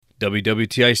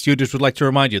WWTI Studios would like to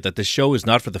remind you that this show is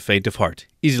not for the faint of heart,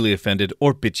 easily offended,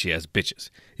 or bitchy as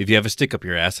bitches. If you have a stick up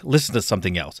your ass, listen to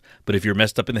something else. But if you're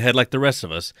messed up in the head like the rest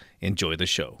of us, enjoy the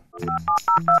show.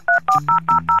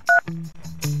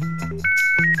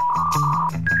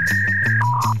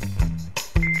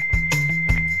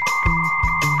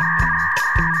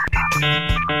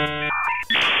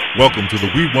 Welcome to the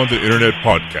We Want the Internet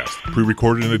podcast,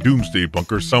 pre-recorded in a doomsday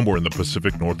bunker somewhere in the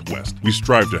Pacific Northwest. We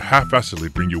strive to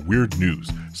half-assedly bring you weird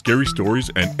news, scary stories,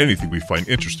 and anything we find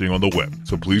interesting on the web.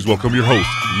 So please welcome your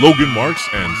hosts, Logan Marks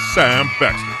and Sam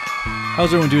Baxter. How's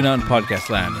everyone doing out in podcast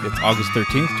land? It's August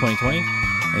 13th, 2020,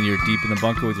 and you're deep in the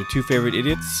bunker with your two favorite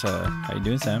idiots. How you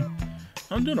doing, Sam?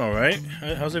 I'm doing all right.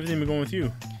 How's everything been going with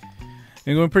you?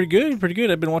 Been going pretty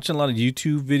good. I've been watching a lot of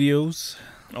YouTube videos.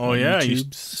 Oh yeah, you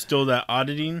still that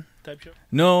auditing type show?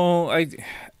 No,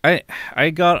 I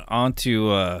got onto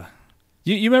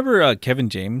you remember Kevin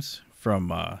James from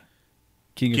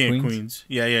King of Queens?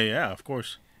 Yeah, of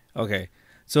course. Okay.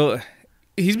 So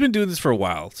he's been doing this for a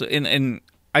while. So and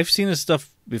I've seen his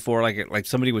stuff before, like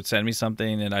somebody would send me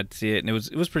something and I'd see it and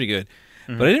it was pretty good.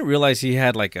 Mm-hmm. But I didn't realize he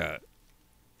had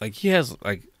he has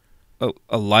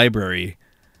a library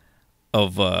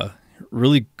of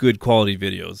really good quality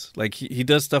videos. Like he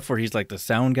does stuff where he's like the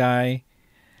sound guy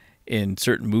in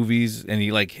certain movies and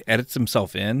he like edits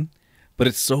himself in, but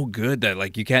it's so good that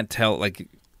like you can't tell, like a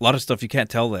lot of stuff you can't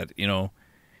tell that, you know,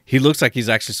 he looks like he's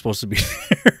actually supposed to be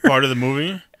there. Part of the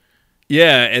movie?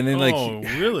 Yeah, and then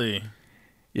really?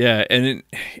 Yeah, and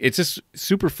it's just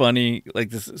super funny.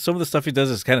 Like some of the stuff he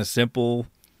does is kind of simple,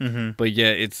 but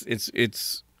yeah,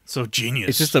 it's so genius.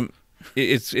 It's just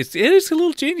it is a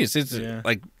little genius. It's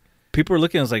like people are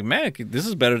looking and it's like, man, this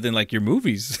is better than like your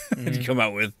movies that you come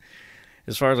out with.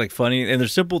 As far as like funny, and they're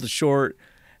simple to short,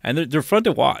 and they're fun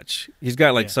to watch. He's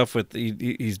got like stuff with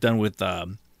he's done with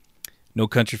No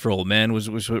Country for Old Men, which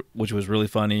was really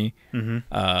funny.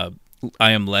 Mm-hmm.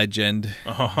 I Am Legend,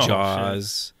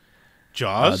 Jaws, shit.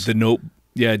 Jaws,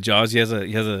 Jaws.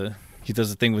 He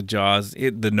does a thing with Jaws.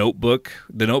 The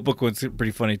Notebook was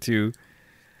pretty funny too.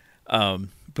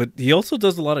 But he also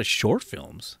does a lot of short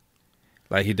films,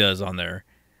 like he does on there,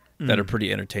 that are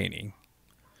pretty entertaining.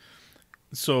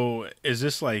 So is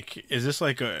this like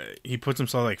he puts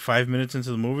himself like 5 minutes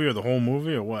into the movie or the whole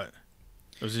movie or what?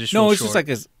 Or is it just it's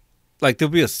just like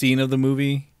there'll be a scene of the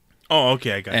movie. Oh,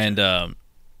 okay, I got you.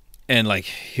 And like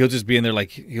he'll just be in there,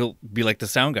 like he'll be like the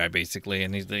sound guy basically,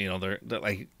 and he's they're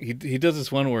like he does this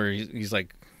one where he's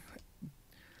like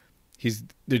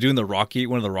they're doing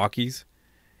one of the Rockies.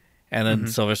 And then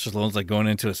Sylvester Stallone's like going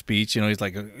into a speech, he's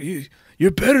like,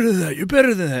 "You're better than that. You're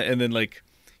better than that." And then like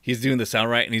he's doing the sound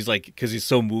right, and he's like, because he's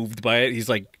so moved by it, he's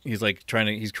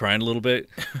crying a little bit,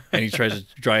 and he tries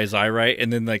to dry his eye right,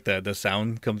 and then like the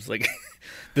sound comes like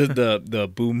the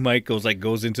boom mic goes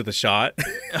into the shot.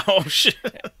 Oh shit!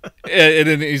 And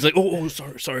then he's like, "Oh,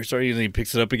 sorry," and then he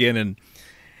picks it up again, and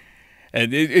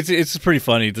it's pretty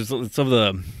funny. There's some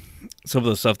of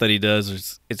the stuff that he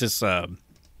does. It's just.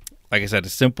 Like I said,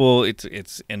 it's simple.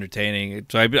 It's entertaining.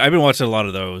 So I've been watching a lot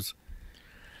of those.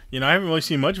 I haven't really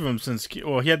seen much of him since.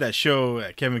 Well, he had that show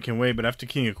Kevin Can Wait, but after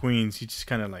King of Queens, he just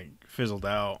kind of like fizzled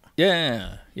out.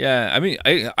 Yeah. I mean,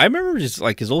 I remember just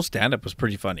like his old stand up was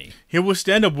pretty funny. His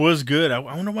stand up was good. I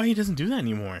wonder why he doesn't do that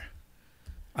anymore.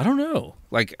 I don't know.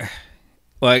 Like,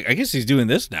 well, I guess he's doing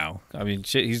this now. I mean,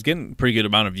 shit, he's getting a pretty good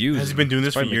amount of views. Has he been doing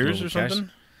this for years or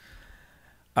something?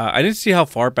 I didn't see how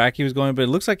far back he was going, but it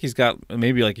looks like he's got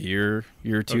maybe like a year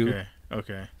or two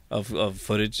of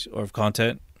footage or of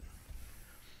content.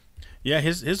 Yeah,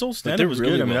 his old stand-up was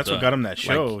really good. I mean, that's what got him that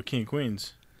show, like, King of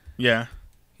Queens. Yeah.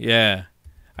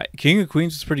 King of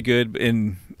Queens is pretty good,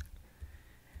 and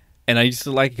I used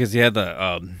to like it because he had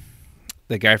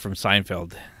the guy from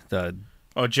Seinfeld,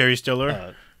 Jerry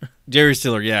Stiller. Jerry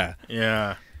Stiller,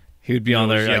 yeah. He would be on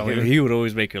there. Like, he would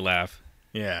always make you laugh.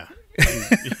 Yeah.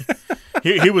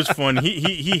 He was fun.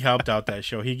 He helped out that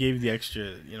show. He gave the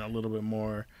extra, a little bit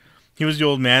more. He was the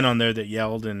old man on there that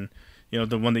yelled, and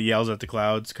the one that yells at the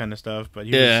clouds, kind of stuff. But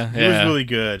he was really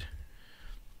good.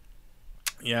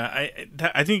 Yeah,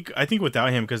 I think without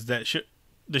him, because the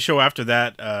show after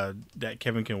that, that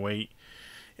Kevin Can Wait,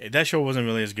 that show wasn't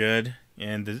really as good,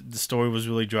 and the story was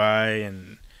really dry,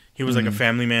 and he was like a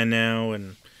family man now,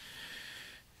 and.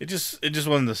 It just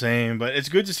wasn't the same, but it's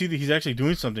good to see that he's actually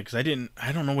doing something, because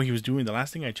I don't know what he was doing. The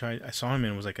last thing I saw him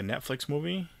in was like a Netflix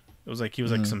movie. It was like he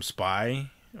was like some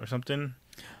spy or something.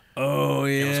 Oh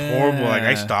yeah, it was horrible. Like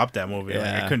I stopped that movie. Yeah.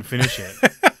 Like I couldn't finish it.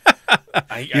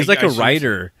 He's like a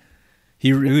writer.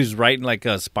 He was writing like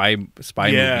spy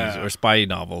movies or spy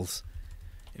novels.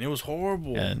 and it was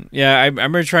horrible. And yeah, I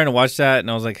remember trying to watch that,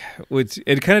 and I was like,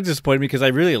 it kind of disappointed me because I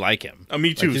really like him.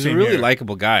 Me too. Like, he's a really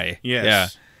likable guy. Yes. Yeah.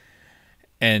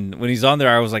 And when he's on there,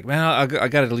 I was like, man, I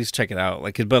got to at least check it out.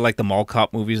 Like, but like the mall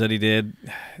cop movies that he did,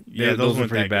 yeah, those were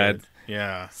pretty bad. Good.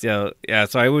 Yeah. So yeah,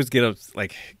 so I always get up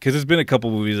like because there's been a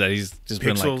couple movies that he's just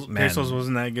been like, man. Pixels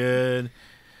wasn't that good.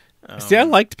 See, I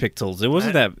liked Pixels. It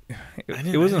wasn't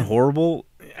it wasn't horrible.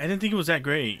 I didn't think it was that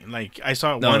great. Like I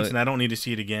saw it once, and I don't need to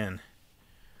see it again.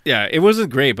 Yeah, it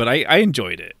wasn't great, but I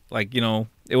enjoyed it. Like, you know,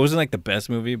 it wasn't like the best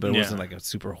movie, but it wasn't like a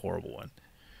super horrible one.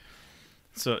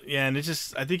 So yeah, and it's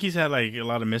just I think he's had like a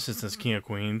lot of misses since King of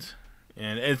Queens,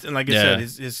 and like I said,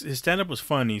 his stand up was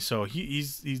funny. So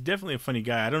he's definitely a funny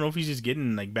guy. I don't know if he's just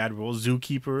getting like bad roles.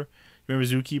 Zookeeper, remember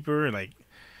Zookeeper?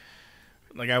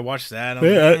 Like I watched that. I'm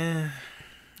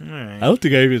all right. I don't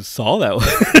think I even saw that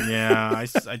one. Yeah, I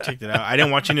checked it out. I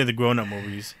didn't watch any of the grown up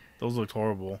movies. Those looked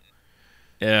horrible.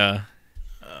 Yeah.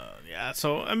 Yeah.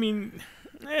 So I mean,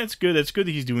 it's good. It's good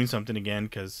that he's doing something again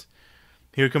because.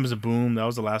 Here Comes the Boom. That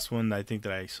was the last one I think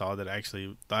that I saw that I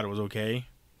actually thought it was okay.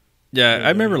 Yeah, I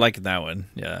remember liking that one.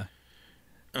 Yeah.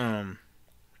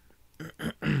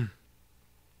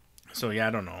 So yeah,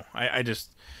 I don't know. I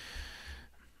just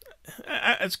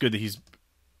it's good that he's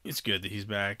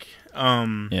back.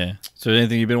 Yeah. So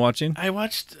anything you've been watching? I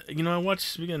watched speaking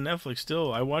of Netflix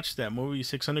still, I watched that movie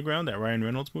 6 Underground, that Ryan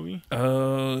Reynolds movie.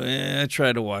 Oh, yeah, I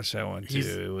tried to watch that one too.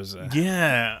 It was I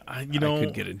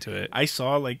could get into it. I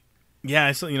saw like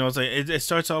it's like it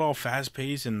starts out all fast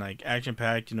paced and like action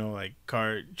packed, like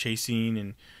car chasing,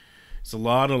 and it's a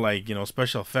lot of like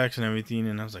special effects and everything.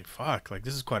 And I was like, fuck, like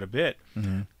this is quite a bit.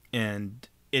 Mm-hmm. And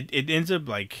it ends up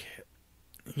like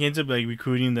he ends up like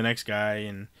recruiting the next guy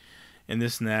and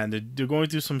this and that. And they're going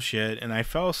through some shit, and I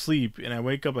fell asleep, and I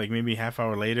wake up like maybe half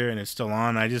hour later, and it's still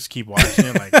on. I just keep watching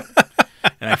it like,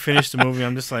 and I finished the movie.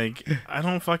 I'm just like, I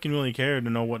don't fucking really care to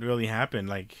know what really happened.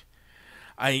 Like,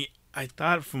 I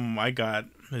thought from what I got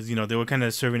is they were kind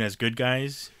of serving as good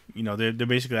guys. They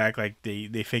basically act like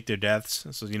they fake their deaths,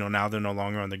 so now they're no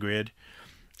longer on the grid,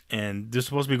 and they're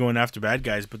supposed to be going after bad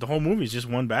guys. But the whole movie is just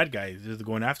one bad guy they're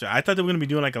going after. I thought they were going to be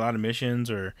doing like a lot of missions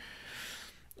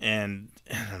and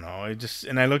I don't know.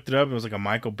 And I looked it up. It was like a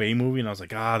Michael Bay movie, and I was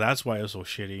like, that's why it was so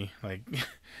shitty. Like,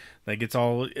 like it's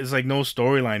like no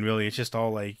storyline really. It's just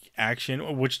all like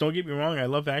action. Which, don't get me wrong, I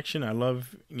love action. I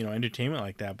love entertainment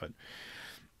like that, but.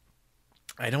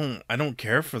 I don't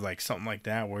care for like something like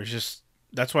that where it's just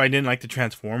that's why I didn't like the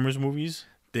Transformers movies.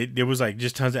 There was like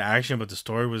just tons of action, but the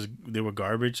story they were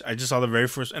garbage. I just saw the very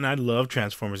first, and I love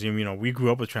Transformers. We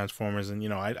grew up with Transformers, and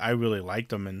I really liked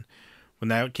them. And when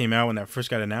that came out, when that first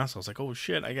got announced, I was like, oh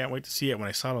shit, I can't wait to see it. When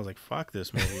I saw it, I was like, fuck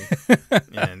this movie.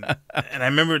 and I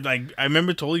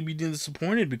remember totally being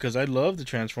disappointed because I love the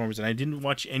Transformers, and I didn't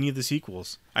watch any of the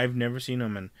sequels. I've never seen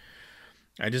them, and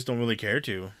I just don't really care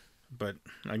to. But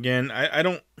again, I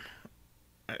don't.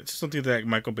 It's something that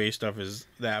Michael Bay stuff is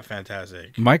that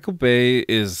fantastic. Michael Bay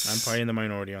is. I'm probably in the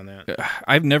minority on that.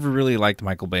 I've never really liked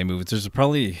Michael Bay movies. There's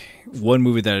probably one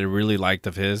movie that I really liked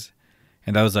of his,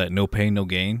 and that was No Pain, No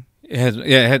Gain.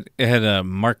 It had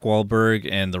Mark Wahlberg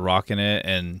and The Rock in it,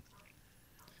 and.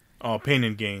 Oh, Pain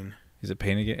and Gain. Is it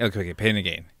Pain and Gain? Okay, Pain and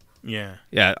Gain. Yeah.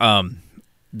 Yeah.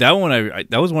 That one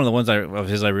that was one of the ones of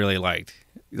his I really liked.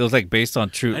 It was like based on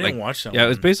true. I didn't watch that. Yeah, it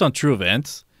was based on true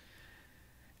events,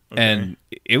 and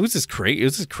it was just crazy. It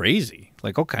was just crazy.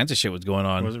 Like all kinds of shit was going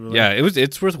on. Was it really? Yeah, it was.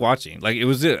 It's worth watching. Like it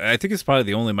was. I think it's probably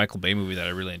the only Michael Bay movie that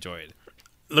I really enjoyed.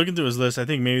 Looking through his list, I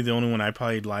think maybe the only one I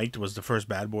probably liked was the first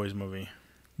Bad Boys movie.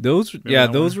 Those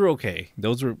were okay.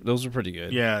 Those were pretty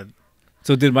good. Yeah.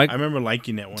 So did Mike? I remember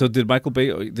liking that one. So did Michael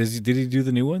Bay? Did he do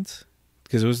the new ones?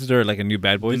 Because was there like a new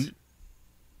Bad Boys?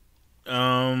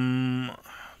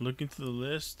 Looking through the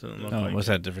list. Was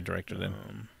that a different director then?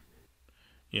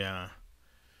 Yeah.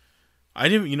 I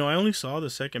didn't. I only saw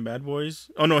the second Bad Boys.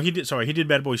 Oh no, he did. Sorry, he did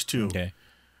Bad Boys 2. Okay.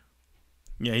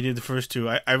 Yeah, he did the first two.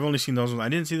 I've only seen those ones. I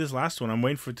didn't see this last one. I'm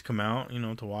waiting for it to come out,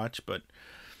 to watch. But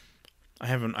I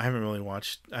haven't really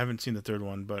watched. I haven't seen the third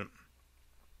one. But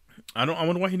I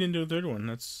wonder why he didn't do a third one.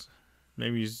 That's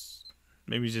maybe he's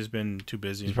just been too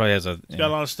busy. He probably has He's got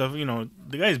a lot of stuff.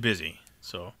 The guy's busy,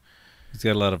 so. He's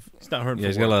got a lot of. It's not hurting. Yeah,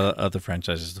 he's got a lot of other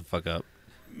franchises to fuck up.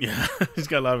 Yeah, he's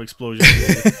got a lot of explosions.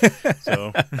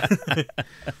 So,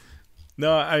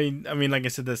 no, I mean, like I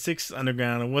said, the 6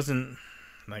 Underground. It wasn't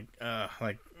like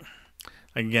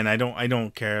again. I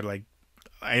don't care. Like,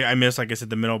 I missed, like I said,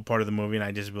 the middle part of the movie, and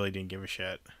I just really didn't give a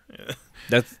shit.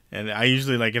 And I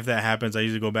usually like if that happens, I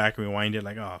usually go back and rewind it.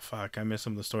 Like, oh fuck, I missed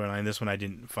some of the storyline. This one I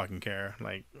didn't fucking care.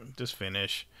 Like, just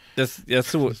finish. That's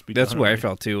the way I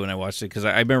felt too when I watched it because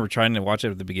I remember trying to watch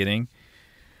it at the beginning,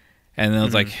 And then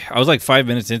I was like 5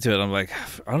 minutes into it. I'm like,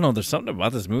 I don't know. There's something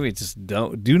about this movie. I just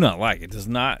do not like. It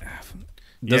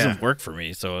doesn't work for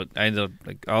me. So I ended up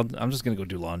like, I'm just gonna go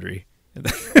do laundry.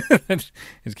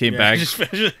 It came back,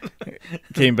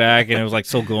 and it was like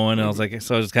still going. And I was like,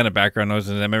 so it was kind of background noise.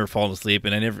 And I remember falling asleep,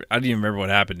 and I didn't even remember what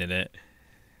happened in it.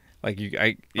 Like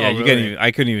really?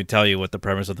 I couldn't even tell you what the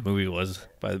premise of the movie was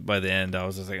by the end. I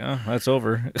was just like, oh, that's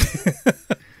over.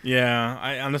 Yeah,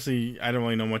 I honestly don't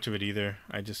really know much of it either.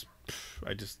 I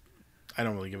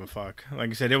don't really give a fuck. Like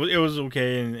I said, it was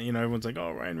okay, and everyone's like,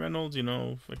 oh, Ryan Reynolds,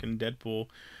 fucking Deadpool.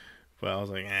 But I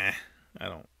was like, I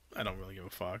don't really give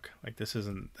a fuck. Like, this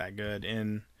isn't that good,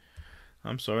 and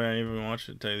I'm sorry I didn't even watch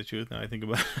it. To tell you the truth, now I think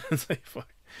about it, it's like,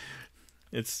 fuck.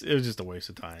 It was just a waste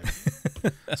of time.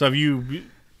 So have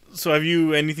you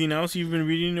anything else you've been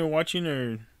reading or watching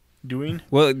or doing?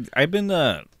 Well, I've been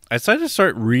I decided to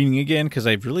start reading again because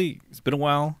it's been a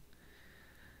while.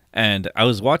 And I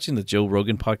was watching the Joe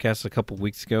Rogan podcast a couple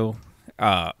weeks ago.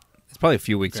 It's probably a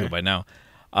few weeks ago by now.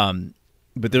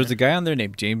 But there was a guy on there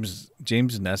named James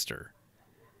Nestor.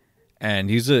 And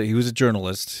he was a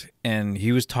journalist, and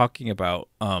he was talking about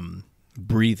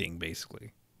breathing,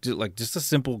 basically. Just a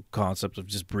simple concept of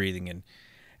just breathing,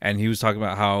 and he was talking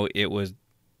about how if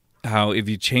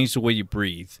you change the way you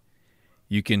breathe,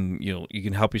 you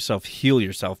can help yourself heal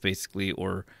yourself, basically,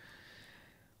 or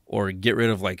get rid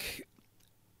of like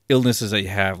illnesses that you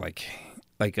have, like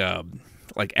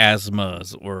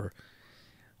asthmas or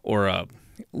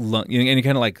lung, any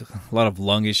kind of like a lot of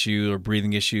lung issues or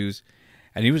breathing issues.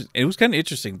 And it was kind of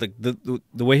interesting. Like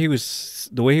the way he was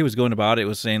going about it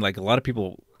was saying like a lot of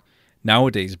people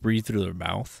nowadays breathe through their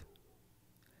mouth,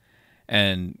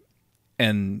 and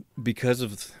because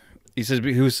of, he says,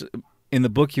 he was in the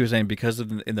book, he was saying because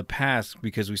of in the past,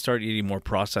 because we started eating more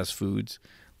processed foods,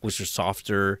 which are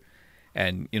softer,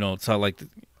 and it's not like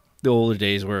the older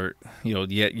days where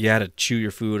you had to chew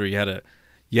your food, or you had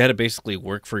to basically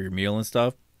work for your meal and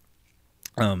stuff.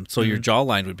 So your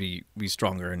jawline would be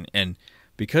stronger, and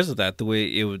because of that, the way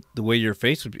your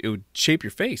face it would shape your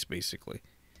face, basically.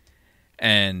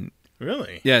 And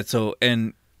really, yeah. So,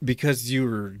 and because you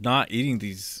were not eating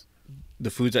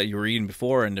the foods that you were eating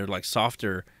before, and they're like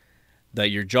softer, that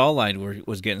your jawline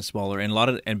was getting smaller,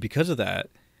 and because of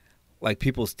that, like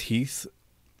people's teeth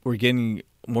were getting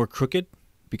more crooked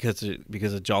because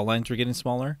the jawlines were getting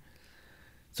smaller.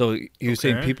 So he was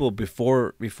saying people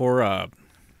before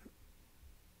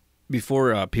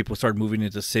people started moving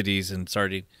into cities and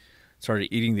started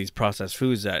eating these processed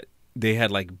foods, that they had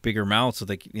like bigger mouths, so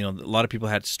a lot of people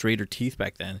had straighter teeth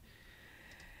back then.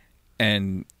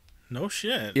 And no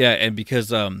shit. Yeah, and because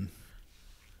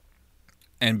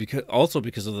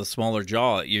because of the smaller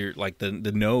jaw, you're like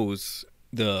the nose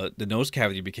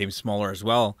cavity became smaller as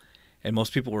well, and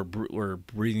most people were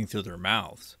breathing through their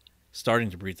mouths, starting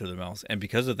to breathe through their mouths, and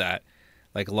because of that,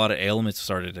 like a lot of ailments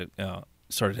started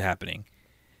happening.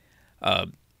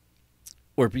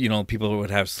 Or people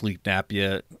would have sleep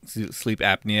apnea,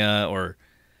 or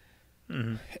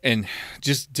and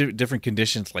just different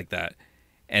conditions like that,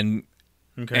 and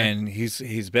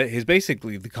he's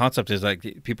basically, the concept is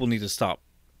like people need to stop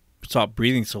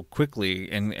breathing so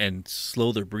quickly and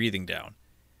slow their breathing down.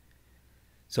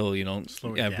 So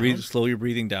slow your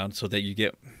breathing down so that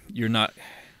you're not.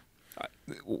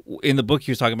 In the book,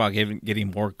 he was talking about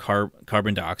getting more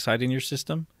carbon dioxide in your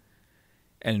system.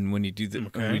 And when you do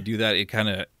that, it kind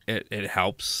of it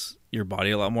helps your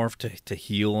body a lot more to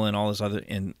heal and all these other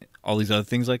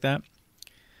things like that.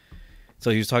 So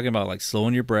he was talking about like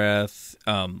slowing your breath,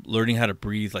 learning how to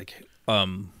breathe like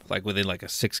within like a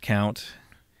 6 count,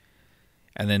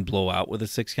 and then blow out with a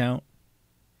 6 count.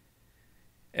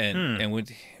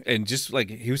 And just like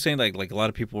he was saying, like a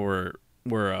lot of people were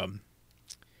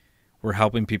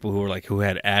helping people who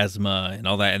had asthma and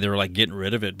all that, and they were like getting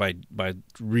rid of it by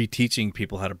reteaching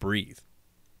people how to breathe.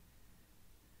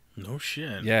 No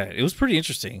shit. Yeah, it was pretty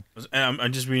interesting. I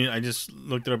just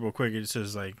looked it up real quick. It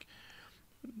says, like,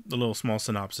 the little small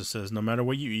synopsis says, no matter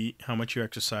what you eat, how much you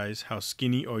exercise, how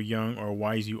skinny or young or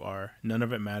wise you are, none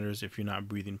of it matters if you're not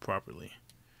breathing properly.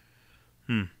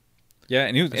 Yeah,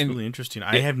 and that's really interesting.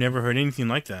 I have never heard anything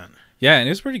like that. Yeah, and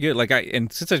it was pretty good.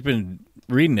 Since I've been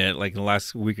reading it, like the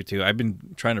last week or two, I've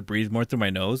been trying to breathe more through my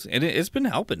nose, and it's been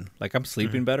helping. Like, I'm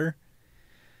sleeping better.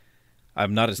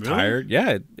 I'm not as tired.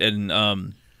 Yeah, and I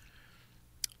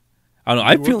don't know.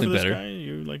 I'm feeling better.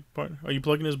 Are you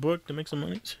plugging his book to make some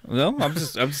money? No, I'm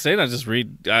just saying. I just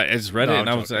read it, and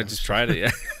I just tried it.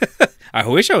 Yeah. I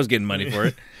wish I was getting money for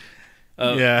it.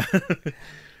 Yeah.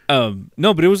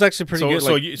 No, but it was actually pretty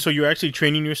good. So you're actually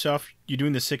training yourself. You're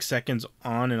doing the 6 seconds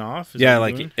on and off.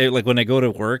 Like when I go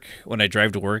to work, when I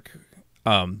drive to work,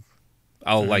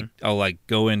 I'll like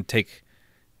go and take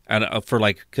for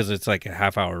like, because it's like a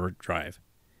half-hour drive.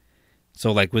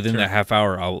 So like within that half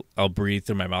hour, I'll breathe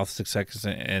through my mouth 6 seconds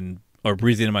or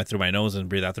breathe in through my nose and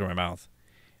breathe out through my mouth,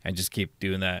 and just keep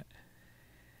doing that.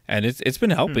 And it's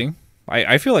been helping.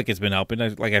 I feel like it's been helping.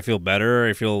 I feel better.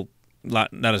 I feel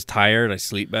not as tired. I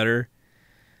sleep better.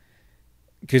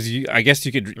 Because I guess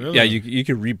you could you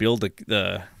could rebuild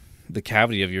the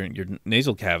cavity of your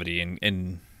nasal cavity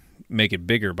and make it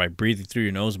bigger by breathing through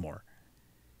your nose more.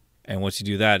 And once you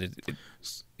do that,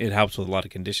 it helps with a lot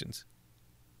of conditions.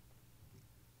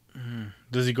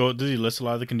 Does he list a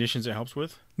lot of the conditions it helps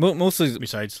with? Mostly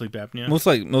besides sleep apnea.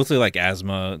 Mostly like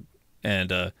asthma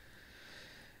and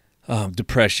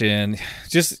depression,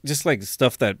 just like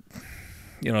stuff that,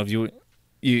 you know,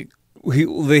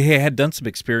 they had done some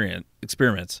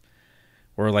experiments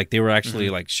where like they were actually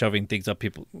like shoving things up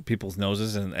people's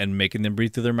noses and making them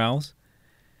breathe through their mouths.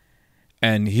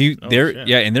 And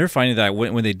they're finding that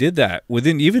when they did that,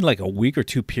 within even like a week or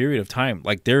two period of time,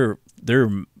 like their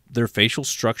facial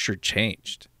structure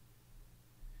changed.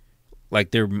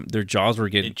 Like their jaws were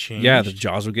getting their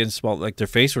jaws were getting small. Like their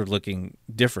face were looking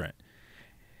different.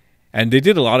 And they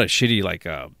did a lot of shitty like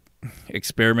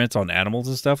experiments on animals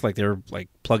and stuff. Like they were like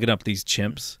plugging up these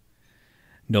chimps'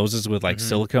 noses with like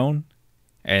silicone,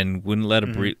 and wouldn't let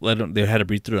them breathe. They had to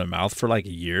breathe through their mouth for like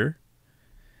a year.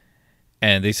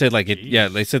 And they said like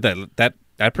they said that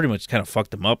pretty much kind of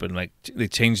fucked them up, and like they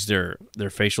changed their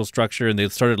facial structure, and they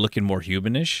started looking more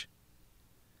humanish.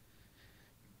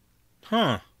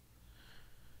 Huh.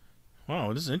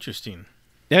 Wow, this is interesting.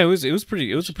 Yeah, it was a pretty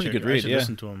good read. Yeah.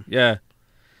 Listen to him. Yeah.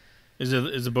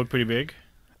 Is the book pretty big?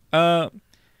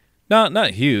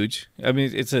 Not huge. I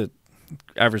mean, it's a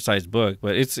average sized book,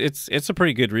 but it's a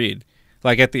pretty good read.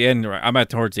 Like at the end, I'm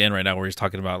towards the end right now, where he's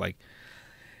talking about like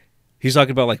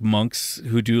monks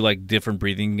who do like different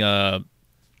breathing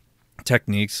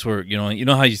techniques, where you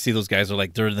know how you see those guys are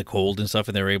like they're in the cold and stuff,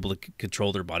 and they're able to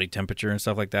control their body temperature and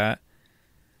stuff like that.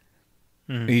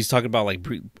 He's talking about like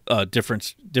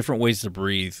different ways to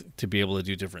breathe to be able to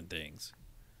do different things.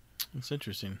 That's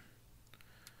interesting.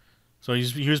 So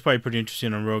he was probably pretty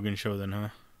interesting on Rogan's show then, huh?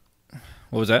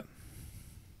 What was that?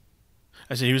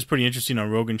 I said he was pretty interesting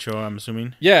on Rogan's show, I'm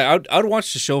assuming. Yeah, I'd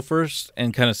watch the show first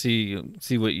and kind of see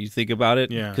what you think about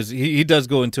it. Yeah, because he does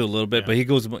go into a little bit, but he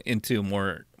goes into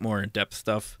more in depth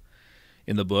stuff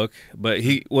in the book. But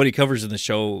what he covers in the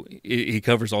show, he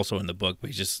covers also in the book. But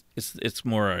it's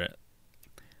more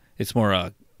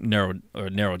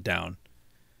narrowed down.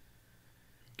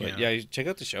 But yeah, check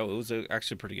out the show. It was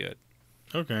actually pretty good.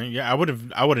 Okay, yeah, I would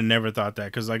have never thought that,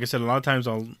 because like I said, a lot of times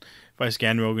if I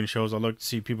scan Rogan shows, I'll look to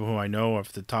see people who I know, or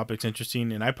if the topic's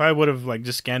interesting, and I probably would have like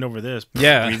just scanned over this.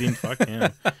 Yeah, breathing, fuck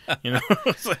him, you know.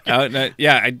 Like,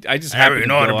 yeah, I just I already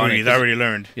know how to breathe. I already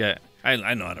learned. Yeah,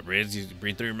 I know how to breathe. You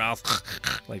breathe through your mouth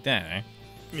like that. Eh?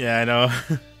 Yeah, I know.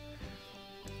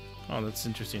 Oh, that's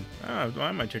interesting.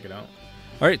 I might check it out.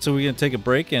 All right, so we're gonna take a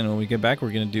break, and when we get back,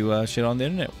 we're gonna do shit on the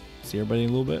internet. See everybody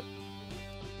in a little bit.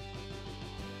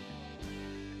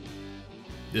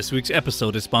 This week's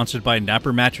episode is sponsored by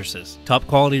Napper Mattresses. Top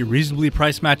quality, reasonably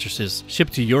priced mattresses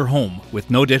shipped to your home with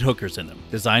no dead hookers in them.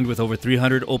 Designed with over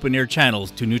 300 open-air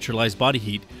channels to neutralize body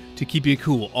heat to keep you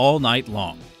cool all night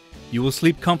long. You will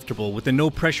sleep comfortable with a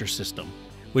no-pressure system,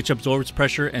 which absorbs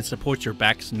pressure and supports your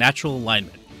back's natural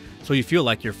alignment, so you feel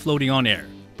like you're floating on air,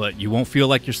 but you won't feel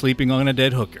like you're sleeping on a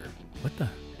dead hooker. What the?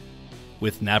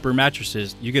 With Napper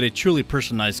Mattresses, you get a truly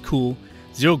personalized, cool,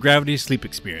 zero-gravity sleep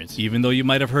experience. Even though you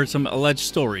might have heard some alleged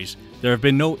stories, there have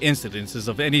been no incidences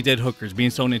of any dead hookers being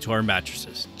sewn into our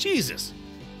mattresses. Jesus!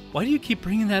 Why do you keep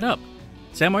bringing that up?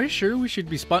 Sam, are you sure we should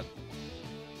be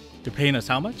They're paying us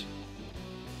how much?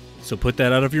 So put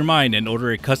that out of your mind and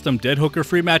order a custom dead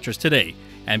hooker-free mattress today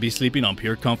and be sleeping on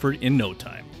pure comfort in no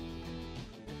time.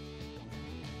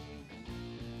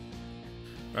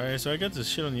 Alright, so I got this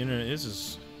shit on the internet. This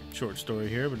is a short story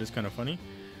here, but it's kind of funny.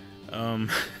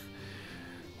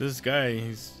 This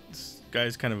guy's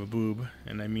kind of a boob,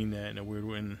 and I mean that in a weird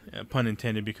way, pun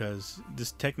intended, because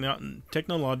this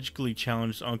technologically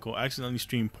challenged uncle accidentally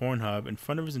streamed Pornhub in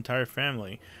front of his entire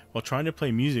family while trying to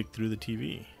play music through the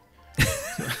TV.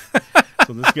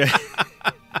 So this guy,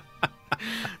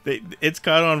 it's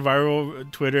caught on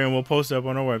viral Twitter, and we'll post it up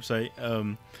on our website.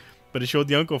 But it showed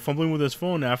the uncle fumbling with his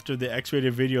phone after the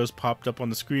X-rated videos popped up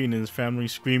on the screen, and his family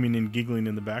screaming and giggling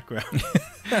in the background.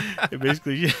 It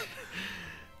basically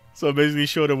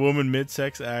showed a woman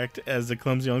mid-sex act as the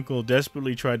clumsy uncle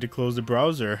desperately tried to close the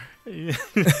browser.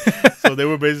 So they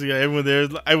were basically, everyone there,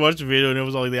 I watched the video, and it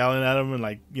was all like yelling at him, and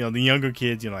like, you know, the younger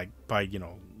kids, you know, like probably,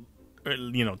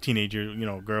 teenager,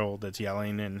 girl that's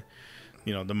yelling, and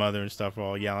the mother and stuff are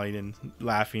all yelling and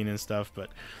laughing and stuff. But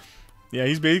yeah,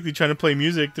 he's basically trying to play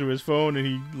music through his phone, and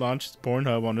he launched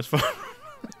Pornhub on his phone.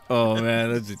 Oh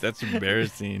man, that's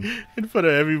embarrassing. In front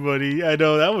of everybody. I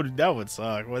know that would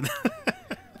suck.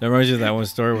 That reminds you of that one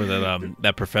story where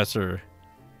that professor,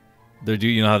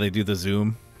 you know how they do the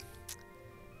Zoom,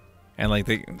 and like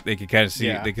they can kind of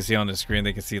see, they can see on the screen,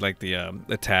 they can see like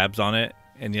the tabs on it,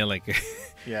 and he had like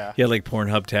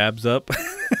Pornhub tabs up.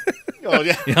 Oh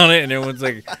yeah, on it, and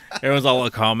everyone's all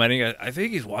commenting. I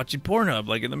think he's watching Pornhub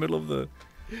like in the middle of the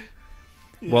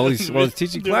while he's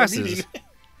teaching classes.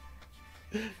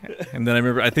 And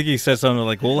then I think he said something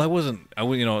like, "Well,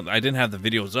 I didn't have the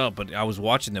videos up, but I was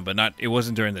watching them, but it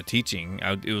wasn't during the teaching.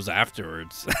 It was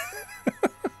afterwards."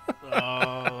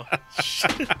 Oh,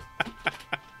 shit.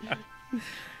 Man,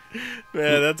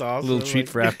 that's awesome. A little treat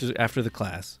for after the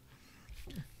class.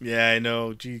 Yeah, I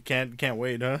know. Gee, can't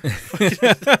wait, huh?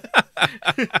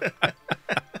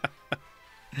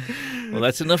 Well,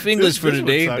 that's enough English for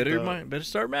today. Better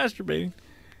start masturbating.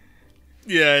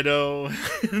 Yeah, I know.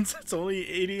 It's only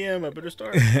 8 a.m. I better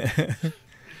start.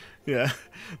 Yeah,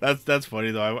 that's funny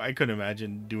though. I couldn't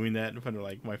imagine doing that in front of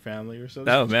like my family or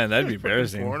something. Oh man, that'd be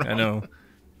embarrassing. I know,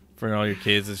 for all your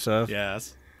kids and stuff.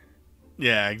 Yes.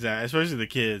 Yeah, exactly. Especially the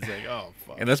kids. Like, oh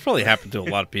fuck. And that's probably happened to a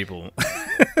lot of people.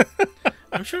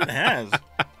 I'm sure it has.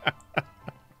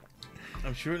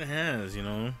 I'm sure it has. You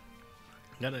know,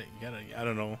 gotta. I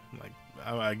don't know. Like.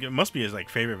 It must be his like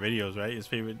favorite videos, right? His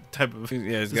favorite type of.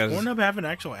 Yeah, does Pornhub have an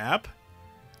actual app?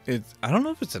 I don't know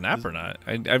if it's an app or not.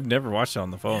 I've never watched it on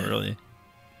the phone, really.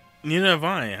 Neither have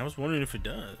I. I was wondering if it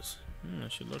does. I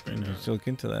should look right now. Should look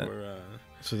into that.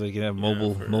 So they can have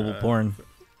mobile porn.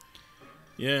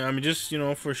 Yeah, I mean, just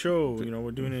for show.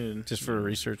 We're doing it just for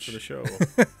research for the show.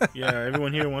 Yeah,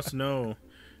 everyone here wants to know,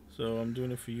 so I'm doing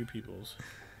it for you peoples.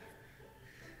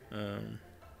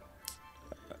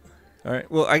 All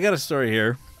right. Well, I got a story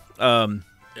here. Yeah,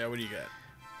 what do you got?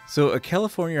 So, a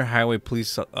California highway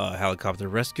police helicopter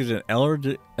rescued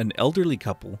an elderly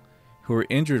couple who were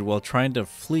injured while trying to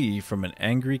flee from an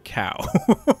angry cow.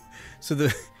 So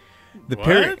the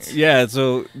parent,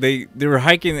 so they were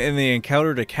hiking and they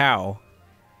encountered a cow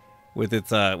with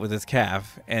its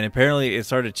calf, and apparently it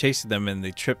started chasing them and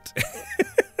they tripped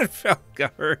and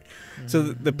got hurt. So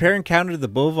the pair encountered the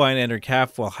bovine and her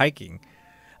calf while hiking.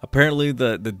 Apparently,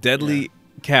 the deadly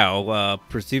cow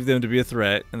perceived them to be a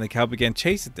threat, and the cow began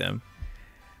chasing them,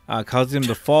 causing them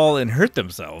to fall and hurt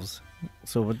themselves.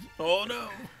 Oh no!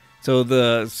 So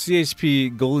the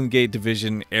CHP Golden Gate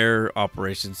Division Air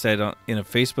Operation said in a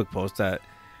Facebook post that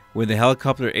when the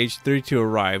helicopter H-32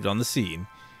 arrived on the scene,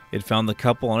 it found the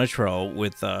couple on a trail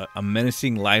with a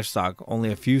menacing livestock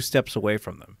only a few steps away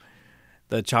from them.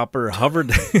 The chopper hovered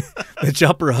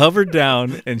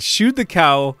down and shooed the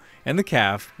cow and the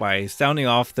calf by sounding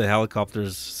off the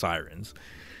helicopter's sirens.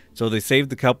 So they saved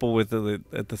the couple with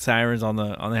the sirens on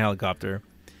the helicopter,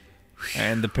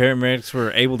 and the paramedics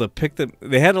were able to pick them.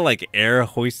 They had to like air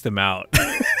hoist them out.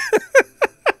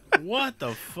 What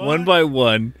the fuck? One by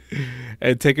one,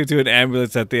 and take them to an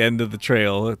ambulance at the end of the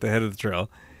trail, at the head of the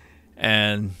trail,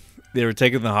 and they were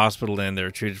taken to the hospital and they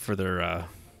were treated for their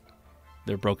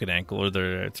broken ankle or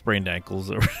their sprained ankles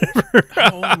or whatever.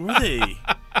 How old were they?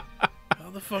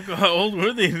 How old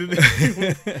were they?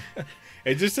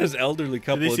 It just says elderly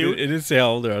couple. It didn't say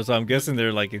how old they are, so I'm guessing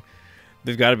they've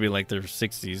got to be like their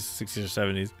 60s or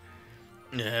 70s.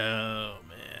 Oh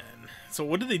man! So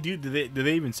what did they do? Did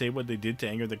they even say what they did to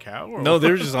anger the cow? No, they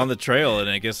were just on the trail, and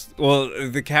I guess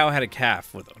the cow had a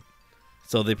calf with them,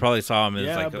 so they probably saw him. And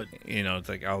it's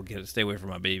like I'll stay away from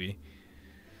my baby.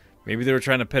 Maybe they were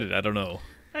trying to pet it. I don't know.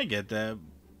 I get that.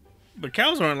 But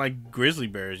cows aren't like grizzly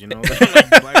bears, They're not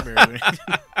like black bears.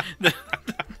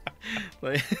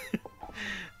 Like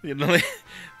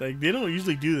they don't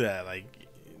usually do that. Like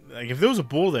if there was a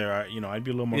bull there, I'd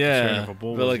be a little more concerned if a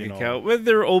bull was, like a cow. Well,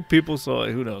 they're old people,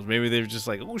 so who knows? Maybe they were just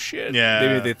like, oh shit. Yeah.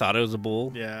 Maybe they thought it was a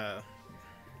bull. Yeah.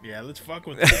 Yeah. Let's fuck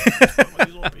with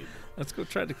these old people. Let's go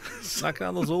try to knock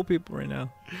down those old people right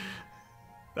now.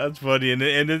 That's funny, and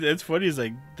it's funny. Is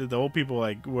like the old people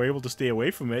like were able to stay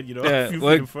away from it, a few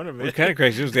feet in front of it. What kind of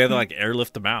crazy is they had to like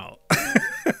airlift them out.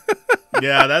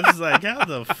 Yeah, that's like how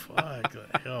the fuck.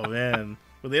 Like, oh man,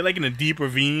 were they like in a deep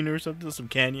ravine or something, some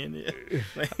canyon?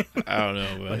 I don't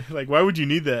know, man. Like why would you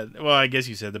need that? Well, I guess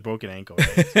you said the broken ankle.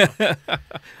 Right? So.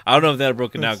 I don't know if that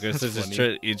broken out because there's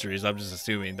just injuries. I'm just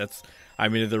assuming if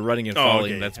they're running and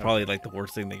falling, that's probably like the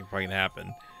worst thing that can probably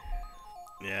happen.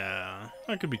 Yeah,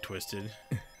 that could be twisted.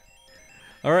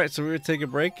 All right, so we're going to take a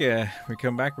break. We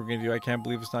come back, we're going to do I Can't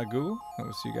Believe It's Not Google. And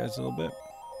we'll see you guys in a little bit.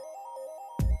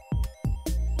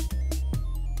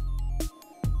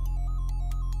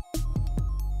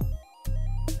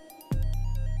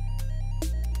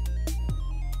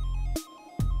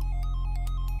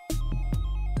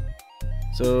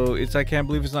 So it's I Can't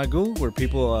Believe It's Not Cool, where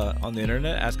people on the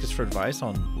internet ask us for advice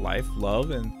on life,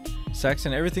 love, and sex,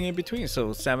 and everything in between.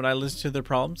 So Sam and I listen to their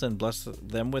problems and bless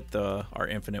them with our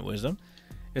infinite wisdom.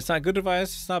 It's not good advice,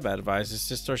 it's not bad advice, it's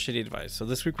just our shitty advice. So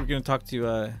this week we're going to talk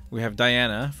to, we have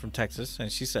Diana from Texas, and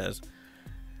she says,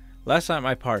 last night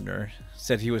my partner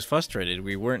said he was frustrated.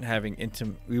 We weren't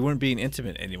being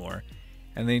intimate anymore,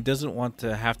 and then he doesn't want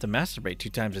to have to masturbate 2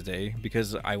 times a day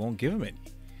because I won't give him any.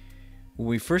 When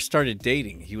we first started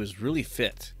dating, he was really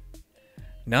fit.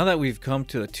 Now that we've come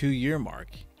to a 2-year mark,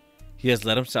 he has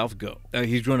let himself go.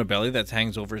 He's grown a belly that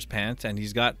hangs over his pants, and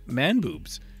he's got man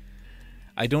boobs.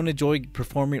 I don't enjoy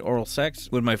performing oral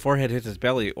sex when my forehead hits his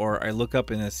belly or I look up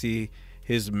and I see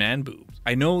his man boobs.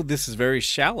 I know this is very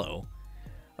shallow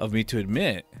of me to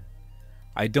admit.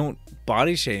 I don't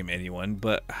body shame anyone,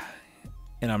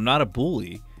 and I'm not a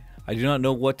bully. I do not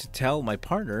know what to tell my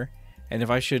partner and if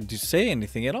I should say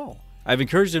anything at all. I've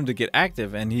encouraged him to get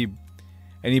active, and he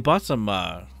bought some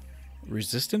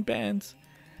resistant bands.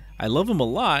 I love him a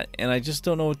lot, and I just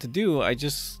don't know what to do. I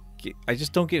just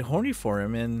don't get horny for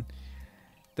him, and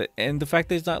the fact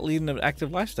that he's not leading an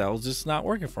active lifestyle is just not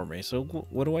working for me. So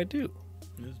what do I do?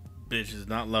 This bitch does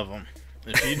not love him.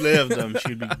 If she loved him,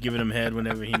 she'd be giving him head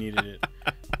whenever he needed it.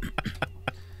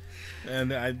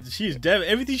 And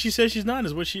everything she says she's not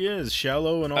is what she is.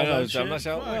 Shallow and all that shit. I'm not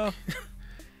shallow. Well,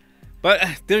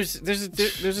 but there's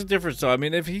a difference though. I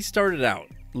mean, if he started out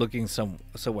looking some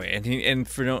way, and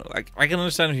I can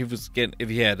understand if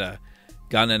he had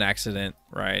gotten in an accident,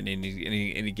 right, and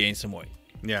he gained some weight.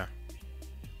 Yeah.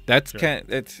 That's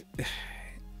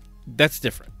that's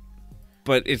different.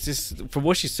 But it's just, from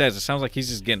what she says, it sounds like he's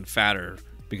just getting fatter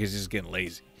because he's just getting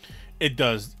lazy. It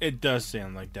does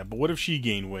sound like that. But what if she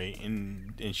gained weight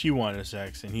and she wanted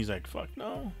sex and he's like, fuck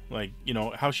no? Like,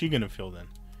 how's she gonna feel then?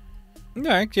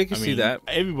 Yeah, I can see that.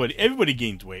 Everybody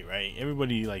gains weight, right?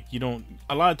 Everybody, like,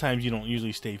 a lot of times you don't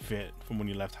usually stay fit from when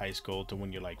you left high school to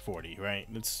when you're like 40, right?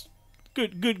 It's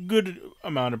good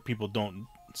amount of people don't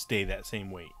stay that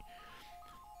same weight.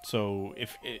 So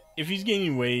if he's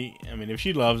gaining weight, I mean, if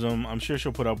she loves him, I'm sure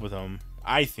she'll put up with him.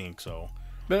 I think so.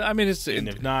 But I mean, and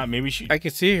if not, maybe I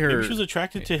could see her. Maybe she was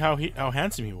attracted to how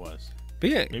handsome he was.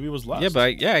 But yeah, maybe it was lust. Yeah, but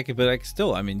I could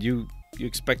still. I mean, you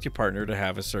expect your partner to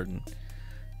have a certain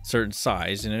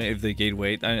size, and if they gain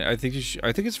weight, I think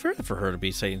it's fair for her to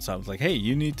be saying something like, "Hey,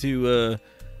 you need to,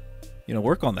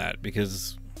 work on that,"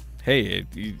 because, hey,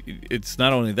 it's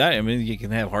not only that. I mean, you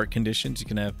can have heart conditions. You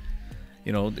can have.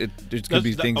 There's gonna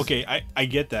be things. Okay, I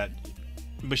get that,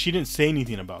 but she didn't say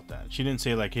anything about that. She didn't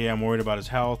say like, "Hey, I'm worried about his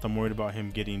health. I'm worried about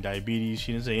him getting diabetes."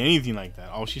 She didn't say anything like that.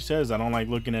 All she says, "I don't like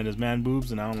looking at his man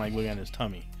boobs, and I don't like looking at his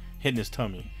tummy, hitting his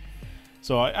tummy."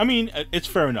 So I mean, it's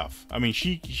fair enough. I mean,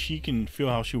 she can feel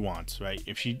how she wants, right?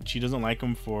 If she doesn't like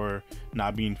him for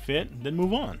not being fit, then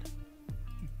move on.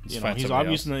 He's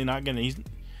obviously not gonna.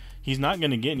 He's not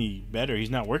gonna get any better. He's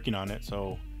not working on it,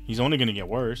 so he's only gonna get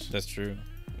worse. That's true.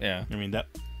 Yeah, I mean that.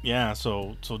 Yeah,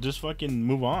 so just fucking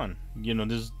move on.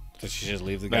 This. So she just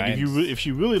leave the guy. Like if she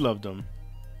really loved him,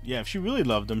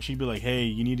 she'd be like, "Hey,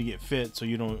 you need to get fit so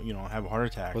you don't have a heart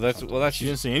attack." She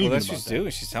didn't say anything about that. She's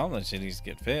doing. She's telling them she needs to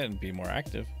get fit and be more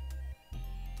active.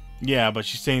 Yeah, but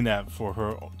she's saying that for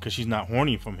her because she's not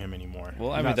horny from him anymore.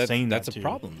 Well, I mean that's a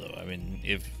problem though. I mean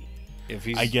if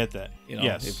he's, I get that.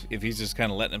 Yes. If he's just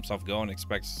kind of letting himself go and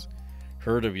expects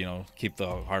her to keep the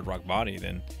hard rock body,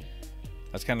 then.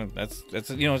 That's it's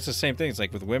the same thing. It's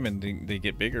like with women, they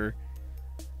get bigger.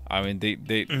 I mean,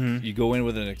 you go in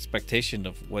with an expectation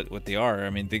of what they are. I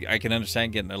mean, I can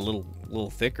understand getting a little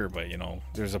thicker, but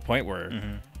there's a point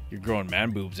where you're growing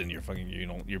man boobs and you're fucking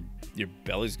your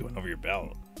belly's going over your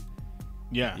belt.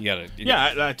 Yeah, you gotta.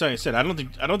 That's what I said. I don't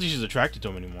think she's attracted to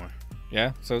him anymore.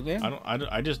 Yeah. So yeah.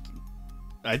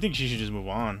 I think she should just move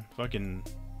on. Fucking,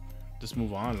 just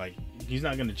move on. Like he's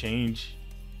not gonna change.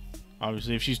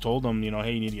 Obviously, if she's told him,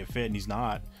 hey, you need to get fit, and he's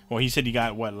not. Well, he said he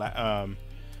got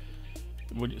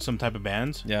some type of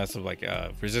bands. Yeah, so like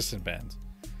resistant bands.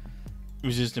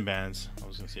 Resistant bands. I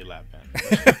was gonna say lap band.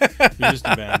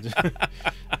 Resistant bands.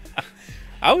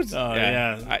 I would.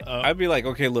 I'd be like,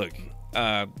 okay, look,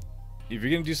 if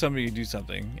you're gonna do something, you do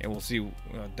something, and we'll see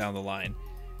down the line.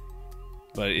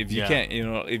 But if you can't,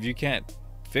 if you can't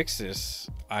fix this,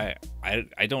 I'm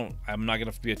not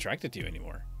gonna be attracted to you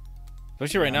anymore.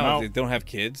 Especially right now, if they don't have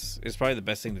kids, it's probably the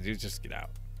best thing to do is just get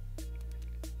out.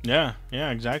 Yeah,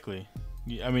 exactly.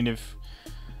 I mean,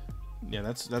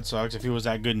 that sucks. If he was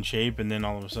that good in shape and then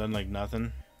all of a sudden, like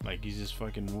nothing, like he's just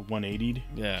fucking 180'd.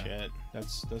 Yeah, shit,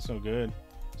 that's no good.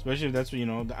 Especially if that's what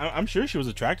I'm sure she was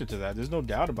attracted to that. There's no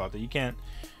doubt about that. You can't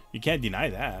deny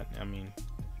that. I mean,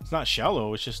 It's not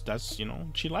shallow. It's just that's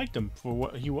she liked him for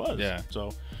what he was. Yeah.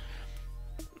 So,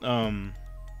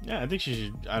 yeah, I think she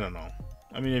should. I don't know.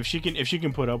 I mean, if she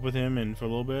can put up with him and for a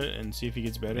little bit and see if he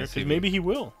gets better, because maybe he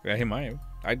will. Yeah, he might.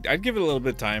 I'd give it a little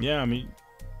bit of time. Yeah, I mean,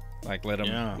 like let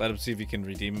him see if he can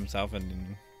redeem himself,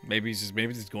 and maybe he's just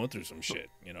going through some shit,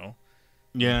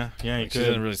 Yeah, he could. She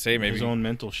doesn't really say. Maybe his own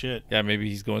mental shit. Yeah, maybe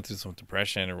he's going through some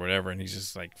depression or whatever, and he's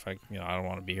just like, fuck, I don't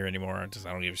want to be here anymore. I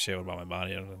don't give a shit about my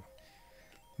body.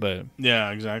 But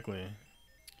yeah, exactly.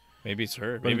 Maybe it's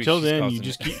her. But maybe until then, you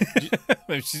just keep.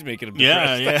 Maybe she's making him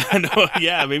depressed. Yeah, no,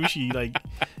 yeah. Maybe she like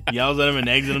yells at him and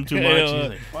eggs at him too much. He's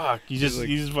like, fuck.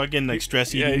 He's fucking like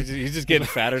stress eating. Yeah, he's just getting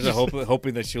fatter, to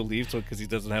hoping that she'll leave, because he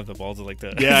doesn't have the balls to like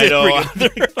that. Yeah, I know.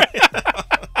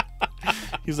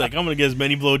 He's like, I'm gonna get as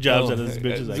many blowjobs out of this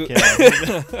bitch as I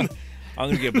can.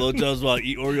 I'm gonna get blowjobs while I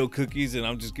eat Oreo cookies, and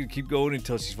I'm just gonna keep going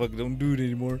until she fucking don't do it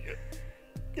anymore.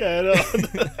 Yeah,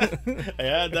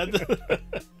 I know.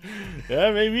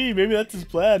 Yeah, maybe that's his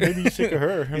plan. Maybe he's sick of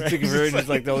her. He's sick of her, and it's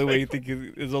like the only way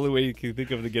is the only way you can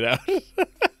think of to get out.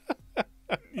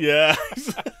 Yeah.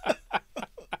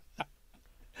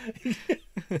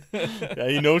 Yeah,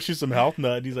 he knows she's some health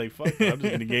nut. He's like, fuck, I'm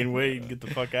just gonna gain weight and get the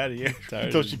fuck out of here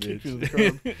until she kicks me to the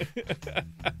curb.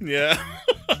 Yeah.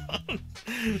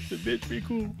 The bitch be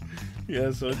cool.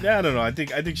 Yeah, so yeah, I don't know. I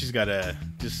think she's gotta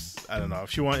just, I don't know.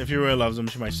 If she really loves him,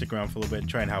 she might stick around for a little bit and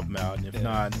try and help him out. And if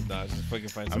not, just fucking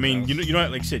find. I mean, you know,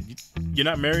 like I said, you're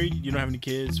not married, you don't have any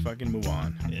kids. Fucking move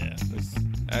on. Yeah,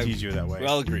 it's easier that way. We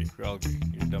all agree. You're a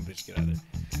dumb bitch. Get out of there.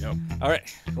 Yep. All right.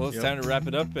 Well, it's time to wrap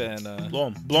it up and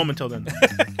blow him until then.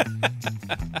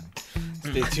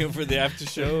 Stay tuned for the after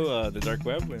show, the dark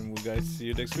web, and we'll guys see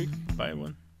you next week. Bye,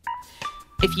 everyone.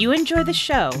 If you enjoy the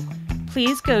show,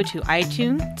 please go to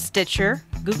iTunes, Stitcher,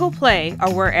 Google Play,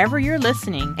 or wherever you're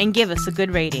listening and give us a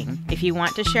good rating. If you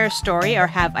want to share a story or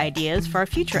have ideas for a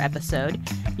future episode,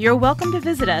 you're welcome to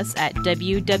visit us at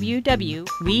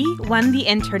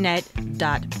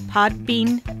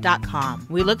www.wewontheinternet.podbean.com.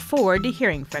 We look forward to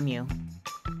hearing from you.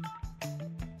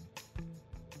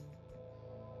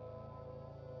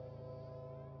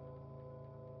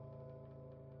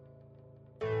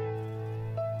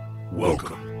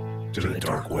 Welcome to the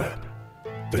Dark Web,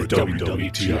 the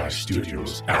WWTI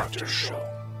Studios After Show.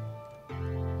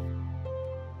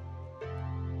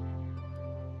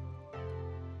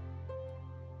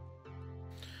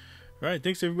 All right,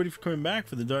 thanks everybody for coming back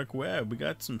for the Dark Web. We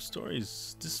got some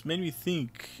stories. This made me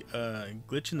think,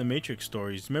 Glitch in the Matrix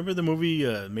stories. Remember the movie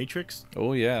Matrix?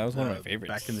 Oh yeah, that was one of my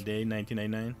favorites. Back in the day,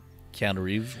 1999. Keanu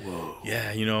Reeves. Whoa.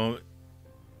 Yeah,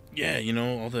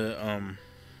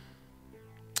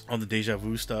 all the deja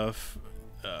vu stuff.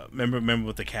 Remember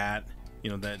with the cat?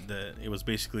 That it was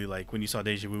basically like when you saw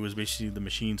deja vu, it was basically the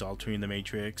machines altering the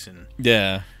Matrix, and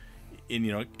it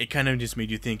kind of just made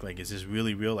you think, like, is this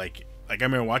really real? Like I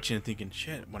remember watching and thinking,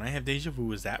 shit, when I have deja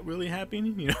vu, is that really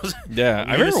happening? Yeah,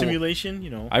 I remember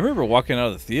simulation. I remember walking out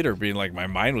of the theater being like, my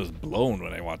mind was blown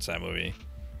when I watched that movie.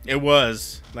 It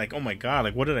was like, oh my god,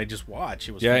 like what did I just watch?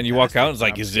 It was fantastic. And you walk out and it's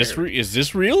like, is this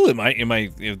real? Am I?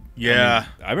 Yeah.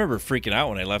 I remember freaking out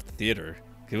when I left the theater.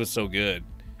 It was so good.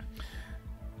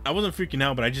 I wasn't freaking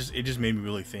out, but it just made me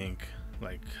really think,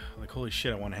 like holy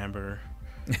shit, I want a hamburger.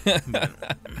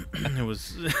 It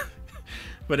was,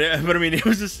 but I mean, it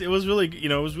was really, it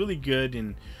was really good,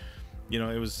 and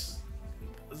it was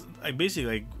like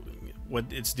basically like what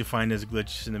it's defined as a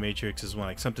glitch in the Matrix is when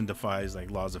like something defies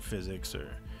like laws of physics or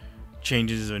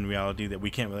changes in reality that we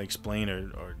can't really explain,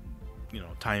 or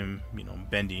time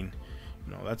bending.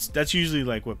 That's usually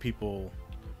like what people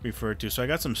refer to. So I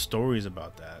got some stories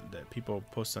about that people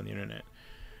post on the internet,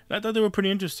 and I thought they were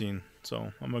pretty interesting,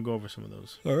 so I'm gonna go over some of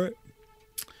those. All right.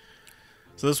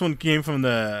 So this one came from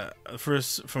this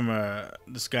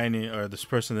guy this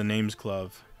person, the Names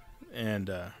Club, and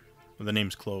the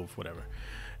Names Clove, whatever,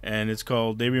 and it's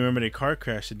called "They Remembered a Car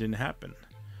Crash That Didn't Happen."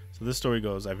 So this story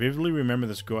goes, I vividly remember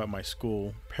this girl at my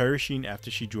school perishing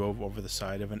after she drove over the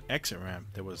side of an exit ramp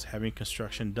that was having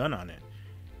construction done on it.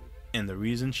 And the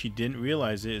reason she didn't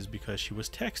realize it is because she was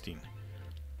texting.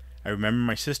 I remember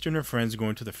my sister and her friends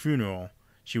going to the funeral.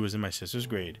 She was in my sister's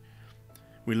grade.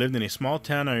 We lived in a small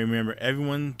town. I remember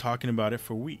everyone talking about it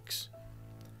for weeks.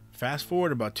 Fast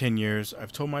forward about 10 years,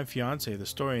 I've told my fiance the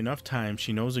story enough times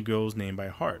she knows the girl's name by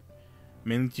heart,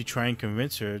 mainly to try and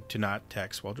convince her to not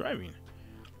text while driving.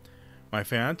 My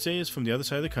fiance is from the other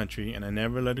side of the country, and I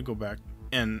never let her go back,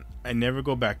 and I never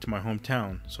go back to my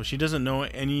hometown, so she doesn't know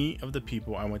any of the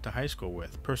people I went to high school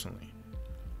with personally.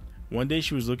 One day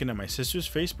she was looking at my sister's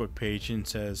Facebook page and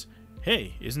says,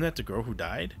 "Hey, isn't that the girl who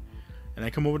died?" And I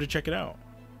come over to check it out.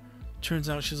 Turns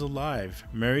out she's alive,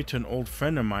 married to an old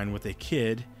friend of mine with a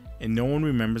kid, and no one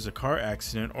remembers a car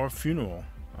accident or funeral.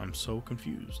 I'm so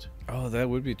confused. Oh, that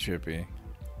would be trippy.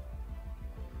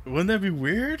 Wouldn't that be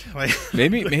weird? Like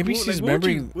Maybe like, she's what would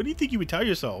remembering. what do you think you would tell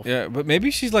yourself? Yeah, but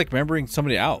maybe she's like remembering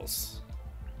somebody else.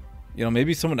 You know,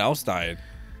 maybe someone else died,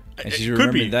 and she's It could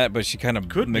remembering be. that, but she kind of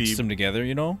Could mixed be. them together.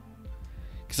 You know,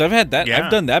 because I've had that. Yeah.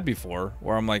 I've done that before,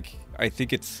 where I'm like, I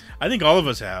think it's I think all of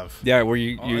us have. yeah, where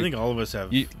you I think all of us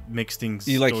have you- mixed things,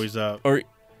 you like stories up.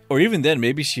 or even then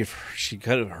maybe she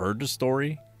could have heard the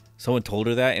story. Someone told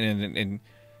her that, and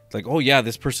like, oh yeah,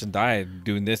 this person died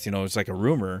doing this. You know, it's like a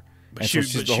rumor. But And she, so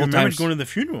she's but the she whole time remembered going to the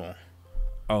funeral.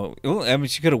 Oh, well, I mean,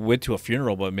 she could have went to a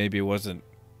funeral, but maybe it wasn't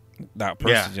that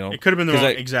person. Yeah, You know, it could have been the 'Cause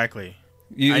wrong. I- Exactly.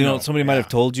 You I know, know, somebody might have yeah.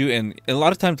 told you, and a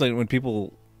lot of times, like when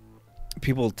people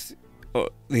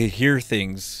they hear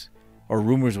things or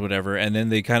rumors, or whatever, and then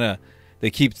they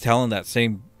keep telling that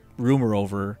same rumor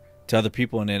over to other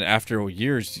people, and then after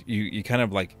years, you kind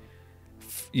of like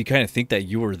you kind of think that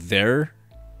you were there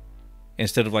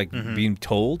instead of like being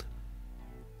told,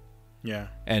 Yeah.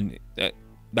 and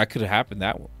that could have happened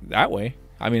that way.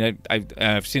 I mean,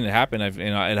 I've seen it happen.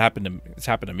 It's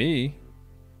happened to me.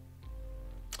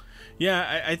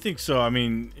 Yeah, I think so. I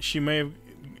mean,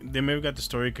 they may have got the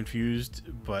story confused,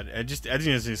 but I think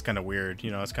it's just kind of weird.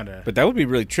 You know, it's kind of. But that would be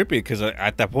really trippy because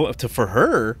at that point, for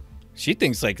her, she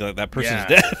thinks like that person's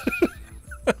Yeah.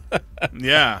 dead.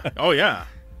 Yeah. Oh yeah.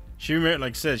 She remember,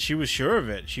 like I said, she was sure of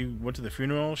it. She went to the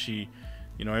funeral.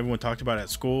 Everyone talked about it at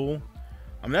school.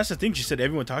 I mean, that's the thing. She said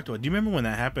everyone talked about it. Do you remember when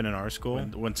that happened in our school?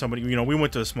 When somebody, we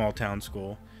went to a small town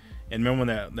school, and remember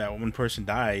when that one person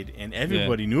died, and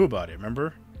everybody knew about it.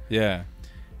 Remember? Yeah.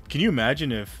 Can you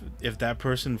imagine if that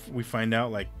person, we find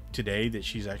out like today that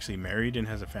she's actually married and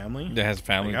has a family? That has a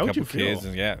family, Like, a how would couple you feel? kids,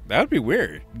 and yeah, that would be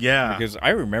weird. Yeah. Because I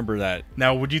remember that.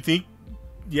 Now, would you think?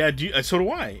 Yeah. So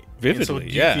do I. Vividly, And so do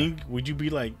yeah. you think? Would you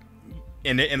be like,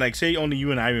 and like say only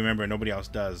you and I remember, and nobody else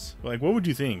does? Like, what would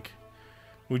you think?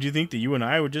 Would you think that you and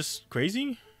I were just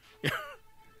crazy?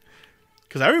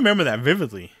 Because I remember that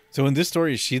vividly. So in this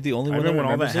story, is she the only I one that remember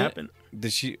when all that remembers it? happened.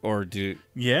 Did she or did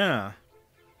Yeah.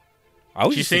 I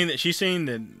was She's just saying that. She's saying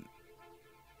that.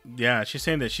 Yeah, she's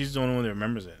saying that she's the only one that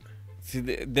remembers it. see,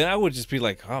 then I would just be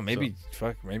like, oh, maybe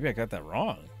maybe I got that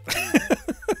wrong.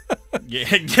 Yeah,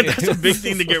 that's a big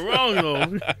thing to get wrong,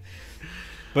 though.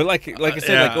 But like I said,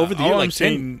 yeah, like over the all year, I'm like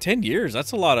saying- 10 years,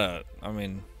 that's a lot of. I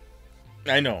mean,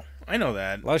 I know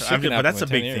that. a lot of shit I'm can just- but happen that's a in 10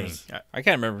 big years. thing. I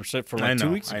can't remember shit for like 2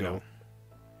 weeks ago.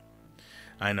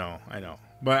 I know.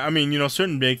 But I mean,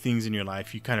 certain big things in your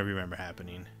life you kind of remember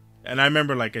happening. And I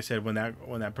remember, like I said, when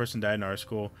that person died in our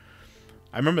school,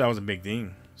 I remember that was a big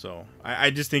thing. So I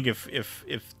just think if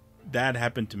that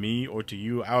happened to me or to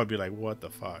you, I would be like, what the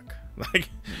fuck? Like,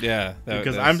 Yeah,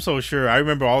 because I'm so sure. I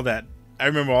remember all that. I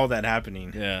remember all that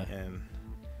happening. Yeah. And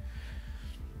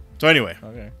so anyway,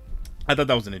 okay. I thought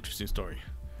that was an interesting story.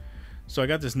 So I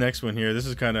got this next one here. This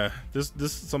is kind of this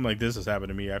something like this has happened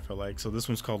to me, I feel like. So this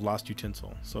one's called Lost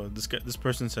Utensil. So this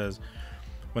person says,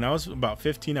 when I was about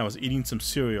 15, I was eating some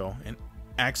cereal and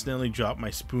accidentally dropped my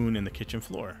spoon in the kitchen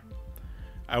floor.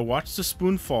 I watched the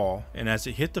spoon fall, and as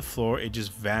it hit the floor, it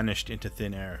just vanished into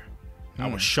thin air. I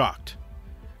was shocked.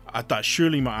 I thought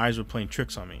surely my eyes were playing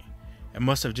tricks on me. It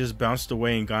must have just bounced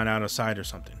away and gone out of sight or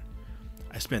something.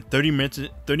 I spent 30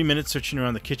 minutes searching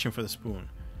around the kitchen for the spoon.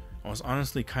 I was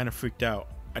honestly kind of freaked out.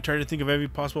 I tried to think of every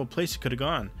possible place it could have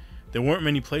gone. There weren't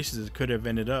many places it could have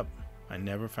ended up. I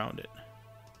never found it.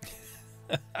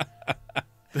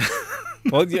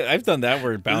 Well, yeah, I've done that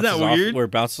where it bounces that off, weird? where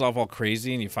it bounces off all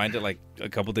crazy, and you find it like a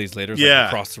couple days later, it's, Yeah. like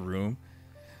across the room.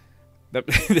 That,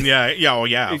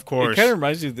 Yeah, of course. It kind of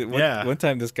reminds you that Yeah. one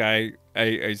time this guy I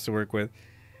used to work with,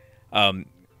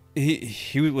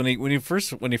 he when he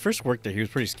first worked there, he was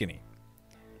pretty skinny,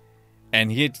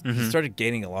 and he started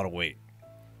gaining a lot of weight,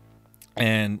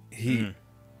 and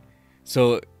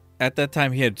so at that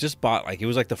time he had just bought it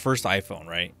was like the first iPhone,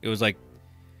 right? It was like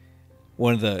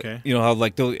one of the how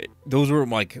like those were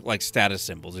like status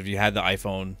symbols. If you had the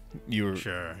iPhone, you were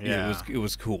Sure, yeah. it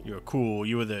was cool. You were cool.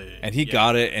 You were the. And he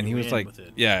got it, and he you was in like, with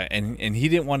it. yeah, and he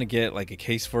didn't want to get like a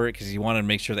case for it because he wanted to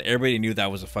make sure that everybody knew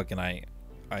that was a fucking an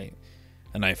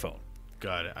iPhone.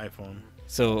 Got it. iPhone.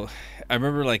 So I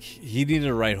remember like he needed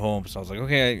a ride home, so I was like,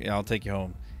 okay, I'll take you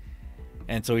home.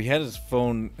 And so he had his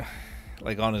phone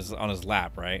like on his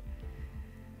lap, right?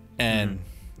 And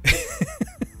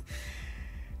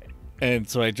and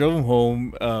so I drove him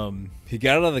home. He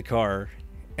got out of the car,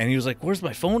 and he was like, "Where's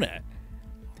my phone at?"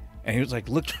 And he was like,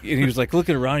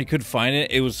 looking around. He couldn't find it.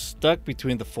 It was stuck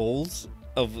between the folds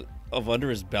of under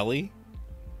his belly.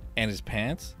 and his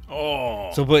pants.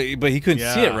 Oh. So, but he couldn't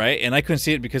see it, Yeah. right? And I couldn't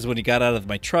see it because when he got out of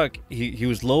my truck, he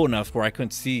was low enough where I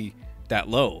couldn't see that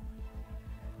low.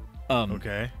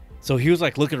 Okay. So he was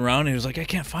like looking around and he was like, I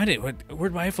can't find it.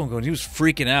 Where'd my iPhone go? And he was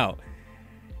freaking out.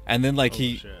 And then like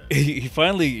he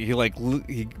finally he's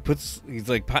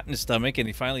like patting his stomach and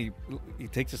he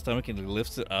takes his stomach and he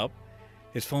lifts it up.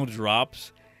 His phone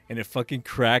drops and it fucking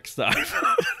cracks the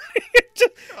iPhone.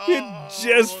 He had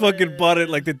just fucking bought it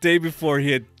like the day before.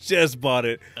 He had just bought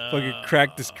it. Fucking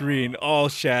cracked the screen, all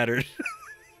shattered.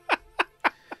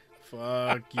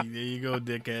 Fuck you. There you go,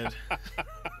 dickhead.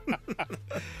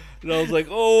 And I was like,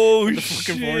 oh Put the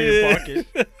fucking phone in your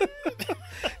shit. pocket.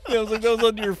 I was like, that was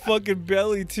under your fucking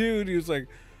belly too. And he was like,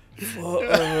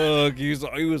 fuck. He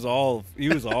was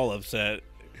all upset.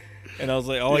 And I was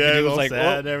like, all I could do was like,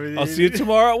 sad, oh, everything. I'll see you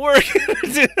tomorrow at work.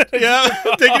 Yeah,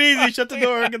 take it easy. Shut the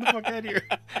door. Get the fuck out of here.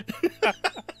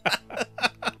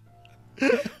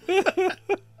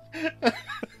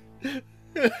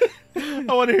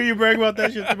 I want to hear you brag about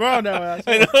that shit tomorrow now,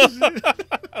 asshole. I know.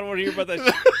 I don't want to hear about that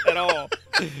shit at all.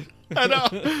 I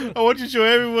know. I want you to show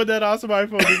everyone that awesome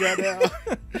iPhone you got now.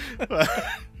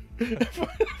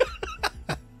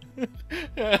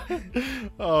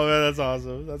 Oh man, that's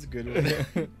awesome. That's a good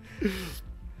one.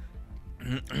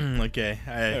 Okay,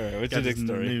 I All right, what's got your this next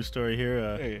story? new story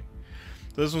here. Hey.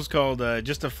 This one's called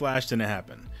 "Just a Flash Didn't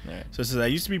Happen." Right. So it says, I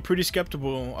used to be pretty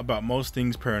skeptical about most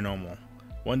things paranormal.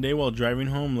 One day while driving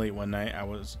home late one night, I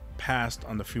was passed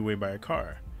on the freeway by a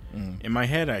car. In my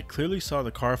head, I clearly saw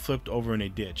the car flipped over in a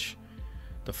ditch.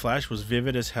 The flash was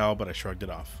vivid as hell, but I shrugged it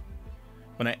off.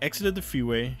 When I exited the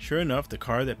freeway, sure enough, the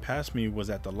car that passed me was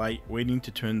at the light waiting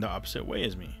to turn the opposite way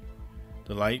as me.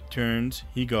 The light turns,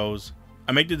 he goes.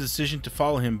 I make the decision to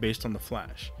follow him based on the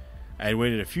flash. I had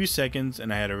waited a few seconds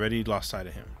and I had already lost sight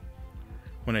of him.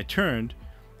 When I turned,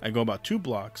 I go about 2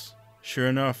 blocks. Sure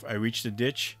enough, I reach the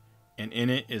ditch, and in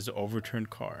it is the overturned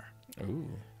car. Ooh.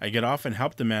 I get off and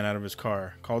help the man out of his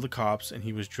car, call the cops, and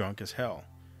he was drunk as hell.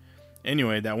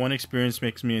 Anyway, that one experience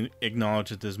makes me acknowledge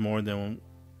that there's more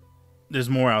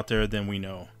out there than we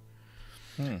know.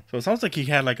 So it sounds like he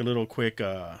had like a little quick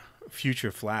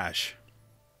future flash.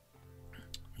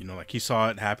 You know, like he saw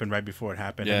it happen right before it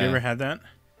happened. Have you Yeah. ever had that?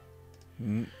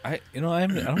 I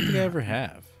don't think I ever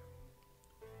have.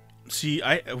 See,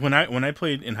 when I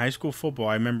played in high school football,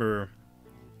 I remember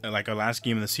like our last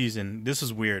game of the season. This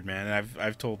is weird, man. And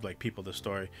I've told like people this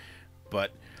story,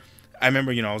 but I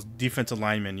remember, you know, I was defensive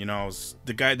lineman. You know, I was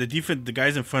the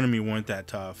guys in front of me weren't that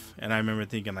tough, and I remember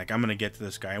thinking like, I'm gonna get to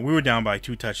this guy. And we were down by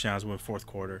 2 touchdowns in the fourth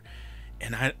quarter,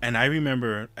 and I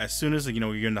remember as soon as, you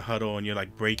know, you're in the huddle and you're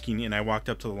like breaking, and I walked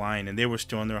up to the line and they were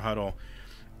still in their huddle,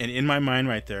 and in my mind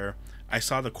right there, I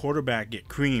saw the quarterback get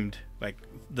creamed, like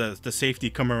the safety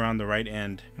come around the right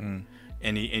end,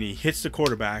 and he hits the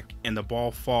quarterback and the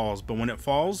ball falls. But when it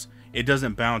falls, it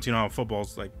doesn't bounce. You know how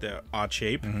football's like the odd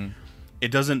shape. It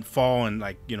doesn't fall and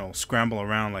like, you know, scramble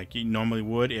around like you normally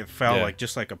would. It fell like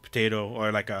just like a potato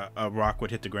or like a rock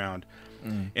would hit the ground.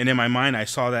 And in my mind, I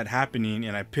saw that happening,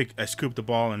 and I scooped the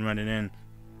ball and run it in.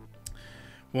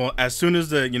 Well, as soon as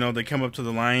they come up to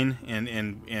the line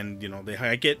and you know, they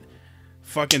hike it,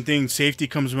 fucking thing, safety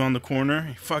comes around the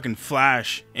corner, fucking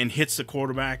flash, and hits the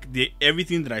quarterback.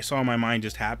 Everything that I saw in my mind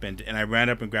just happened, and I ran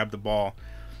up and grabbed the ball,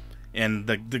 and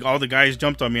all the guys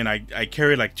jumped on me, and I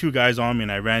carried like 2 guys on me,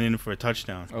 and I ran in for a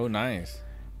touchdown. Oh, nice.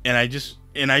 And I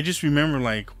just remember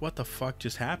like, what the fuck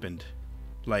just happened?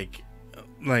 Like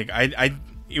I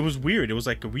it was weird. It was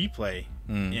like a replay.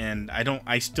 And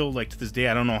I still like to this day,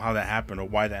 I don't know how that happened or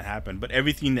why that happened, but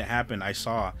everything that happened I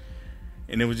saw,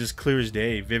 and it was just clear as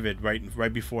day, vivid,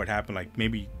 right before it happened, like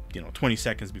maybe, you know, 20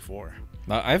 seconds before.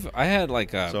 I had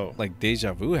like like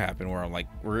deja vu happen where I'm like,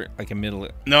 we're like in middle.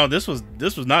 No, this was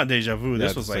not deja vu.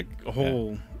 This Yeah, was it's like a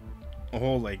whole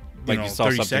like, Like know, you saw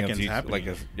 30 something seconds of future,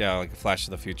 happening. like a flash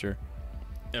of the future.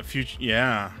 A future,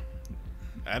 yeah.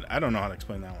 I don't know how to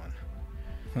explain that one,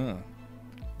 Huh.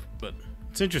 but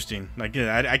it's interesting. Like,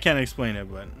 yeah, I can't explain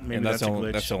it, but maybe And that's a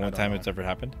glitch. that's the I only don't time know. it's ever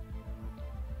happened.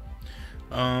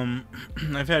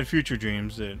 I've had future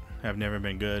dreams that have never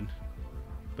been good,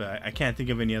 but I can't think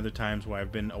of any other times where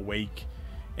I've been awake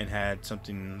and had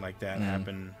something like that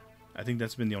happen. I think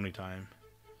that's been the only time.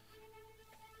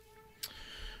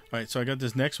 Alright, so I got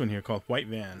this next one here called White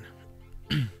Van.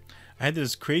 I had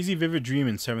this crazy vivid dream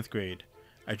in 7th grade.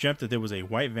 I dreamt that there was a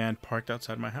white van parked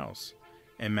outside my house.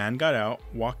 A man got out,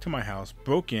 walked to my house,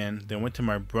 broke in, then went to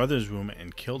my brother's room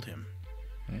and killed him.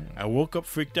 I woke up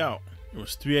freaked out. It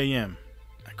was 3 a.m.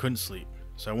 I couldn't sleep,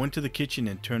 so I went to the kitchen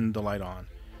and turned the light on.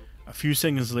 A few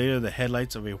seconds later, the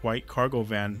headlights of a white cargo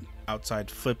van outside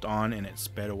flipped on and it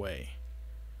sped away.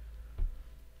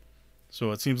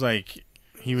 So it seems like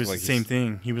he was like the same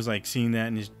thing. He was like seeing that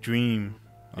in his dream.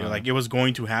 You know, like it was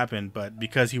going to happen, but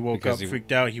because he woke up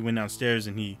freaked out, he went downstairs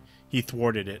and he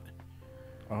thwarted it.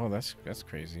 Oh, that's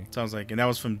crazy. Sounds like, and that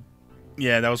was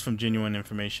from Genuine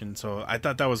Information. So I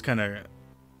thought that was kind of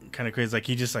crazy. Like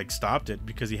he just like stopped it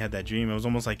because he had that dream. It was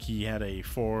almost like he had a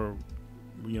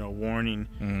warning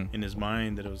in his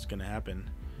mind that it was gonna happen.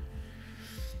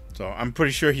 So I'm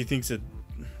pretty sure he thinks that,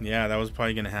 that was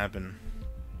probably gonna happen.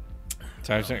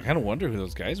 So I kind of wonder who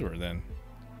those guys were then.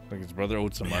 Like his brother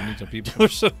owed some money to people or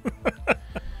something.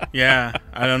 Yeah,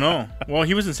 I don't know. Well,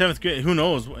 he was in 7th grade. Who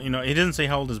knows? You know, he didn't say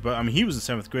how old his brother. I mean, he was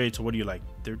in 7th grade. So what are you, like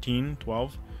 13,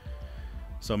 12?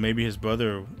 So maybe his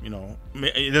brother, you know,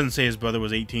 it doesn't say his brother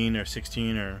was 18 or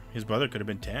 16, or his brother could have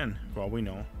been 10 for all we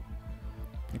know.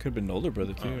 It could have been an older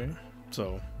brother too, right?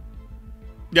 So,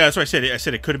 yeah, that's what I said. I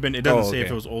said it could have been. It doesn't say if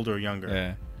it was older or younger.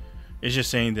 Yeah. It's just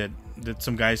saying that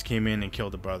some guys came in and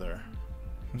killed the brother.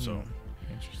 So,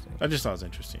 interesting. I just thought it was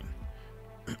interesting.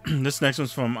 This next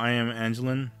one's from I Am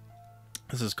Angelin.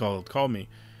 This is called Call Me.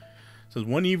 It says,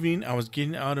 one evening I was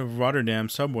getting out of Rotterdam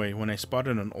subway when I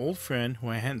spotted an old friend who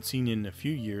I hadn't seen in a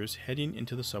few years heading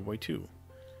into the subway too.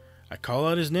 I call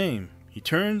out his name. He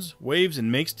turns, waves,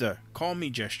 and makes the call me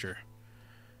gesture.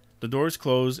 The doors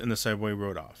closed and the subway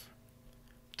rode off.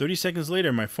 30 seconds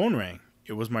later, my phone rang.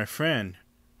 It was my friend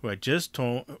who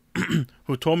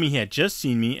who told me he had just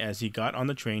seen me as he got on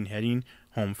the train heading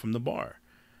home from the bar.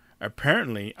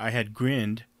 Apparently, I had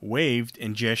grinned, waved,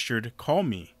 and gestured, call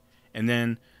me, and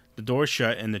then the door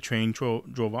shut and the train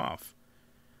drove off.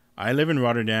 I live in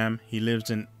Rotterdam. He lives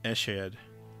in Eschede.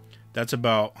 That's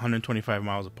about 125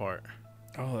 miles apart.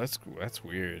 Oh, that's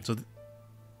weird. So,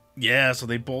 so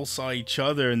they both saw each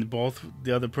other, and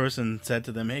the other person said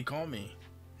to them, "Hey, call me."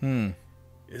 Isn't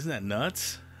that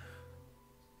nuts?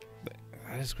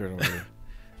 That is weird.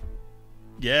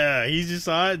 Yeah, he just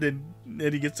saw it. Then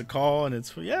he gets a call, and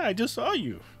it's I just saw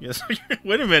you. Yes.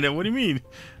 Wait a minute. What do you mean?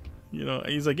 You know,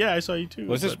 he's like, yeah, I saw you too.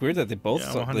 Well, it's just weird that they both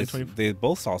they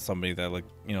both saw somebody that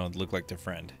looked like their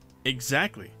friend.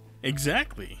 Exactly.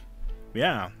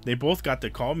 Yeah, they both got the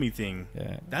call me thing.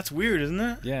 Yeah, that's weird, isn't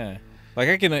it? Yeah, like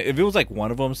I can if it was like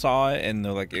one of them saw it and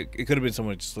they're like it could have been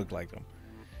someone that just looked like them.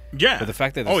 Yeah, but the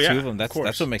fact that there's two of them, that's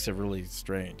what makes it really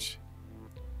strange.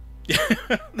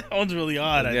 That one's really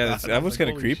odd. Yeah, that was kind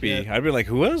of creepy. Shit. I'd be like,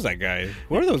 who was that guy?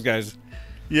 Who are those guys?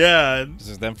 Yeah, this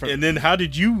is them and then how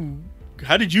did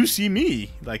you see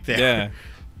me like that? Yeah,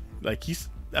 like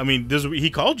he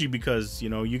called you because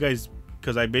you guys.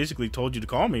 Because I basically told you to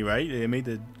call me, right? They made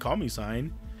the call me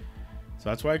sign. So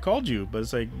that's why I called you. But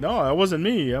it's like, no, that wasn't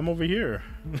me. I'm over here.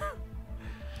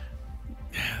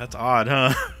 That's odd,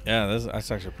 huh? Yeah,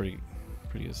 that's actually a pretty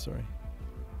good story.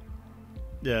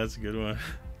 Yeah, that's a good one.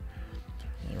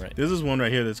 Yeah, right. This is one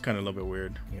right here that's kind of a little bit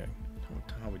weird. Yeah.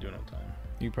 How are we doing on time?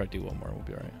 You can probably do one more. We'll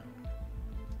be all right.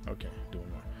 Okay, do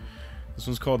one more. This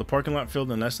one's called The Parking Lot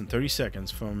Filled in Less Than 30 Seconds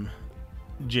from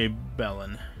Jay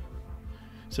Bellin.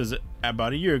 Says,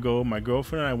 about a year ago, my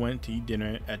girlfriend and I went to eat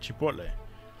dinner at Chipotle.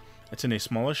 It's in a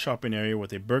smaller shopping area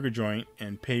with a burger joint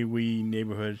and Pei Wei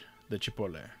neighboring the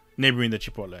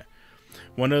Chipotle.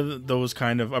 One of those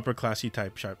kind of upper classy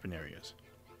type shopping areas.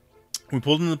 We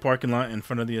pulled in the parking lot in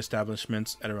front of the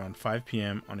establishments at around 5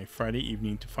 p.m. on a Friday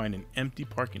evening to find an empty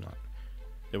parking lot.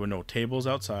 There were no tables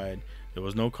outside, there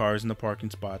was no cars in the parking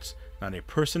spots, not a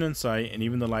person in sight, and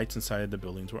even the lights inside the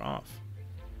buildings were off.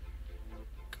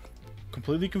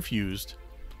 Completely confused,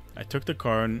 I took the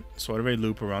car in sort of a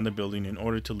loop around the building in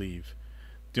order to leave.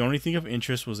 The only thing of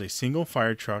interest was a single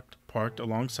fire truck parked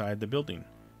alongside the building.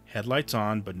 Headlights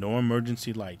on, but no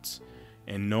emergency lights,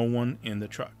 and no one in the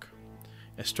truck.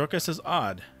 It struck us as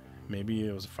odd. Maybe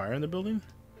it was a fire in the building?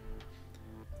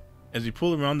 As we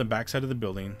pull around the backside of the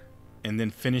building, and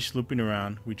then finish looping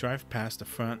around, we drive past the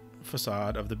front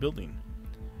facade of the building.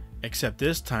 Except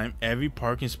this time, every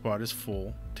parking spot is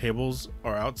full. Tables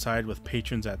are outside with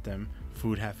patrons at them,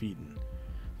 food half eaten.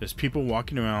 There's people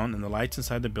walking around and the lights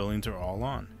inside the buildings are all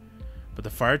on. But the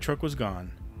fire truck was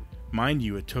gone. Mind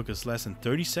you, it took us less than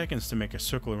 30 seconds to make a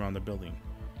circle around the building.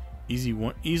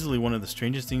 Easily one of the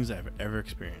strangest things I've ever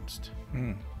experienced.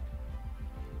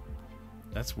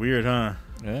 That's weird, huh?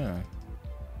 Yeah.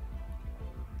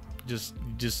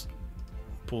 Just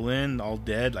pull in, all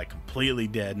dead, like completely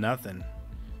dead, nothing.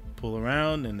 Pull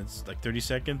around and it's like 30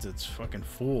 seconds, it's fucking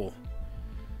full.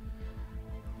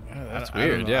 Oh, that's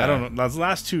weird. Yeah, I don't know. Those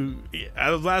last two I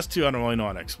don't really know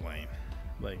how to explain.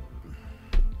 Like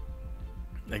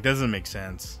doesn't make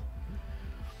sense.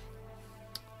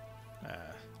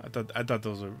 I thought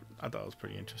it was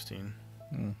pretty interesting.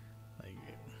 Like,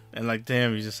 and like,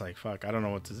 damn, he's just like, fuck. I don't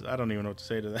even know what to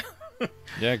say to that.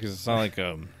 Yeah, because it's not like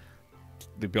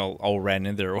they all ran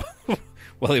in there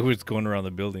while he was going around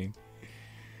the building.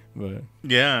 But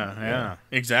Yeah,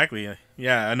 exactly.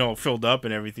 Yeah, I know it filled up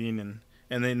and everything,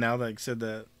 and then now, like I said,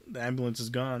 the ambulance is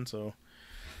gone, so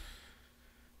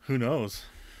who knows?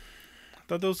 I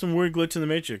thought there was some weird glitch in the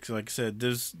Matrix. Like I said,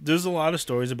 there's a lot of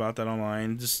stories about that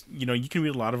online. Just, you know, you can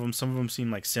read a lot of them. Some of them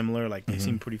seem like similar, like they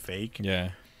seem pretty fake.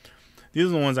 yeah, These are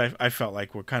the ones I felt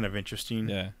like were kind of interesting.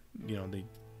 yeah, You know,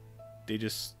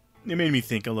 they made me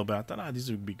think a little bit. I thought, these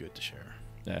would be good to share.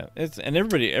 yeah. And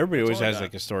everybody always all I has got.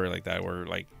 like a story like that where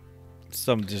like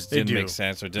some just They didn't do. make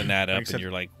sense or didn't add up, Except- and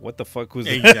you're like, what the fuck was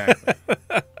that? Exactly.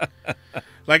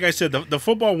 Like I said, the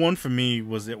football one for me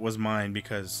was mine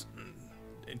because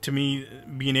to me,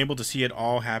 being able to see it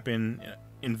all happen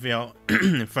in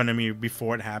front of me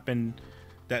before it happened,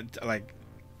 that like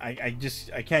I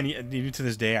can't, even to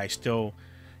this day I still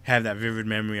have that vivid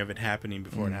memory of it happening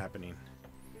before it happening.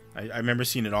 I remember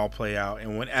seeing it all play out,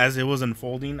 and as it was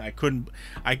unfolding,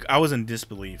 I was in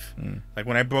disbelief. Like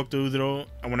when I broke through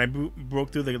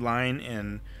the line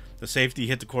and the safety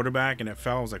hit the quarterback and it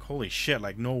fell, I was like, holy shit,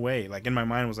 like no way. Like in my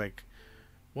mind was like,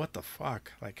 what the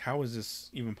fuck? Like how is this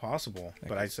even possible?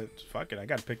 But I said, fuck it, I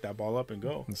gotta pick that ball up and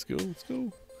go. Let's go.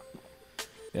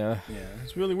 Yeah. Yeah,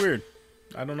 it's really weird.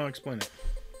 I don't know how to explain it,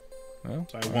 Well,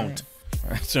 so I won't. All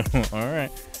right. So, all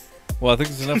right. Well, I think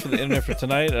it's enough for the internet for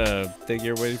tonight. Thank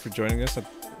you everybody for joining us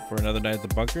for another night at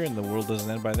the bunker, and the world doesn't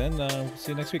end by then.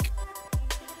 See you next week.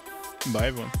 Bye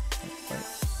everyone.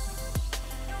 Bye.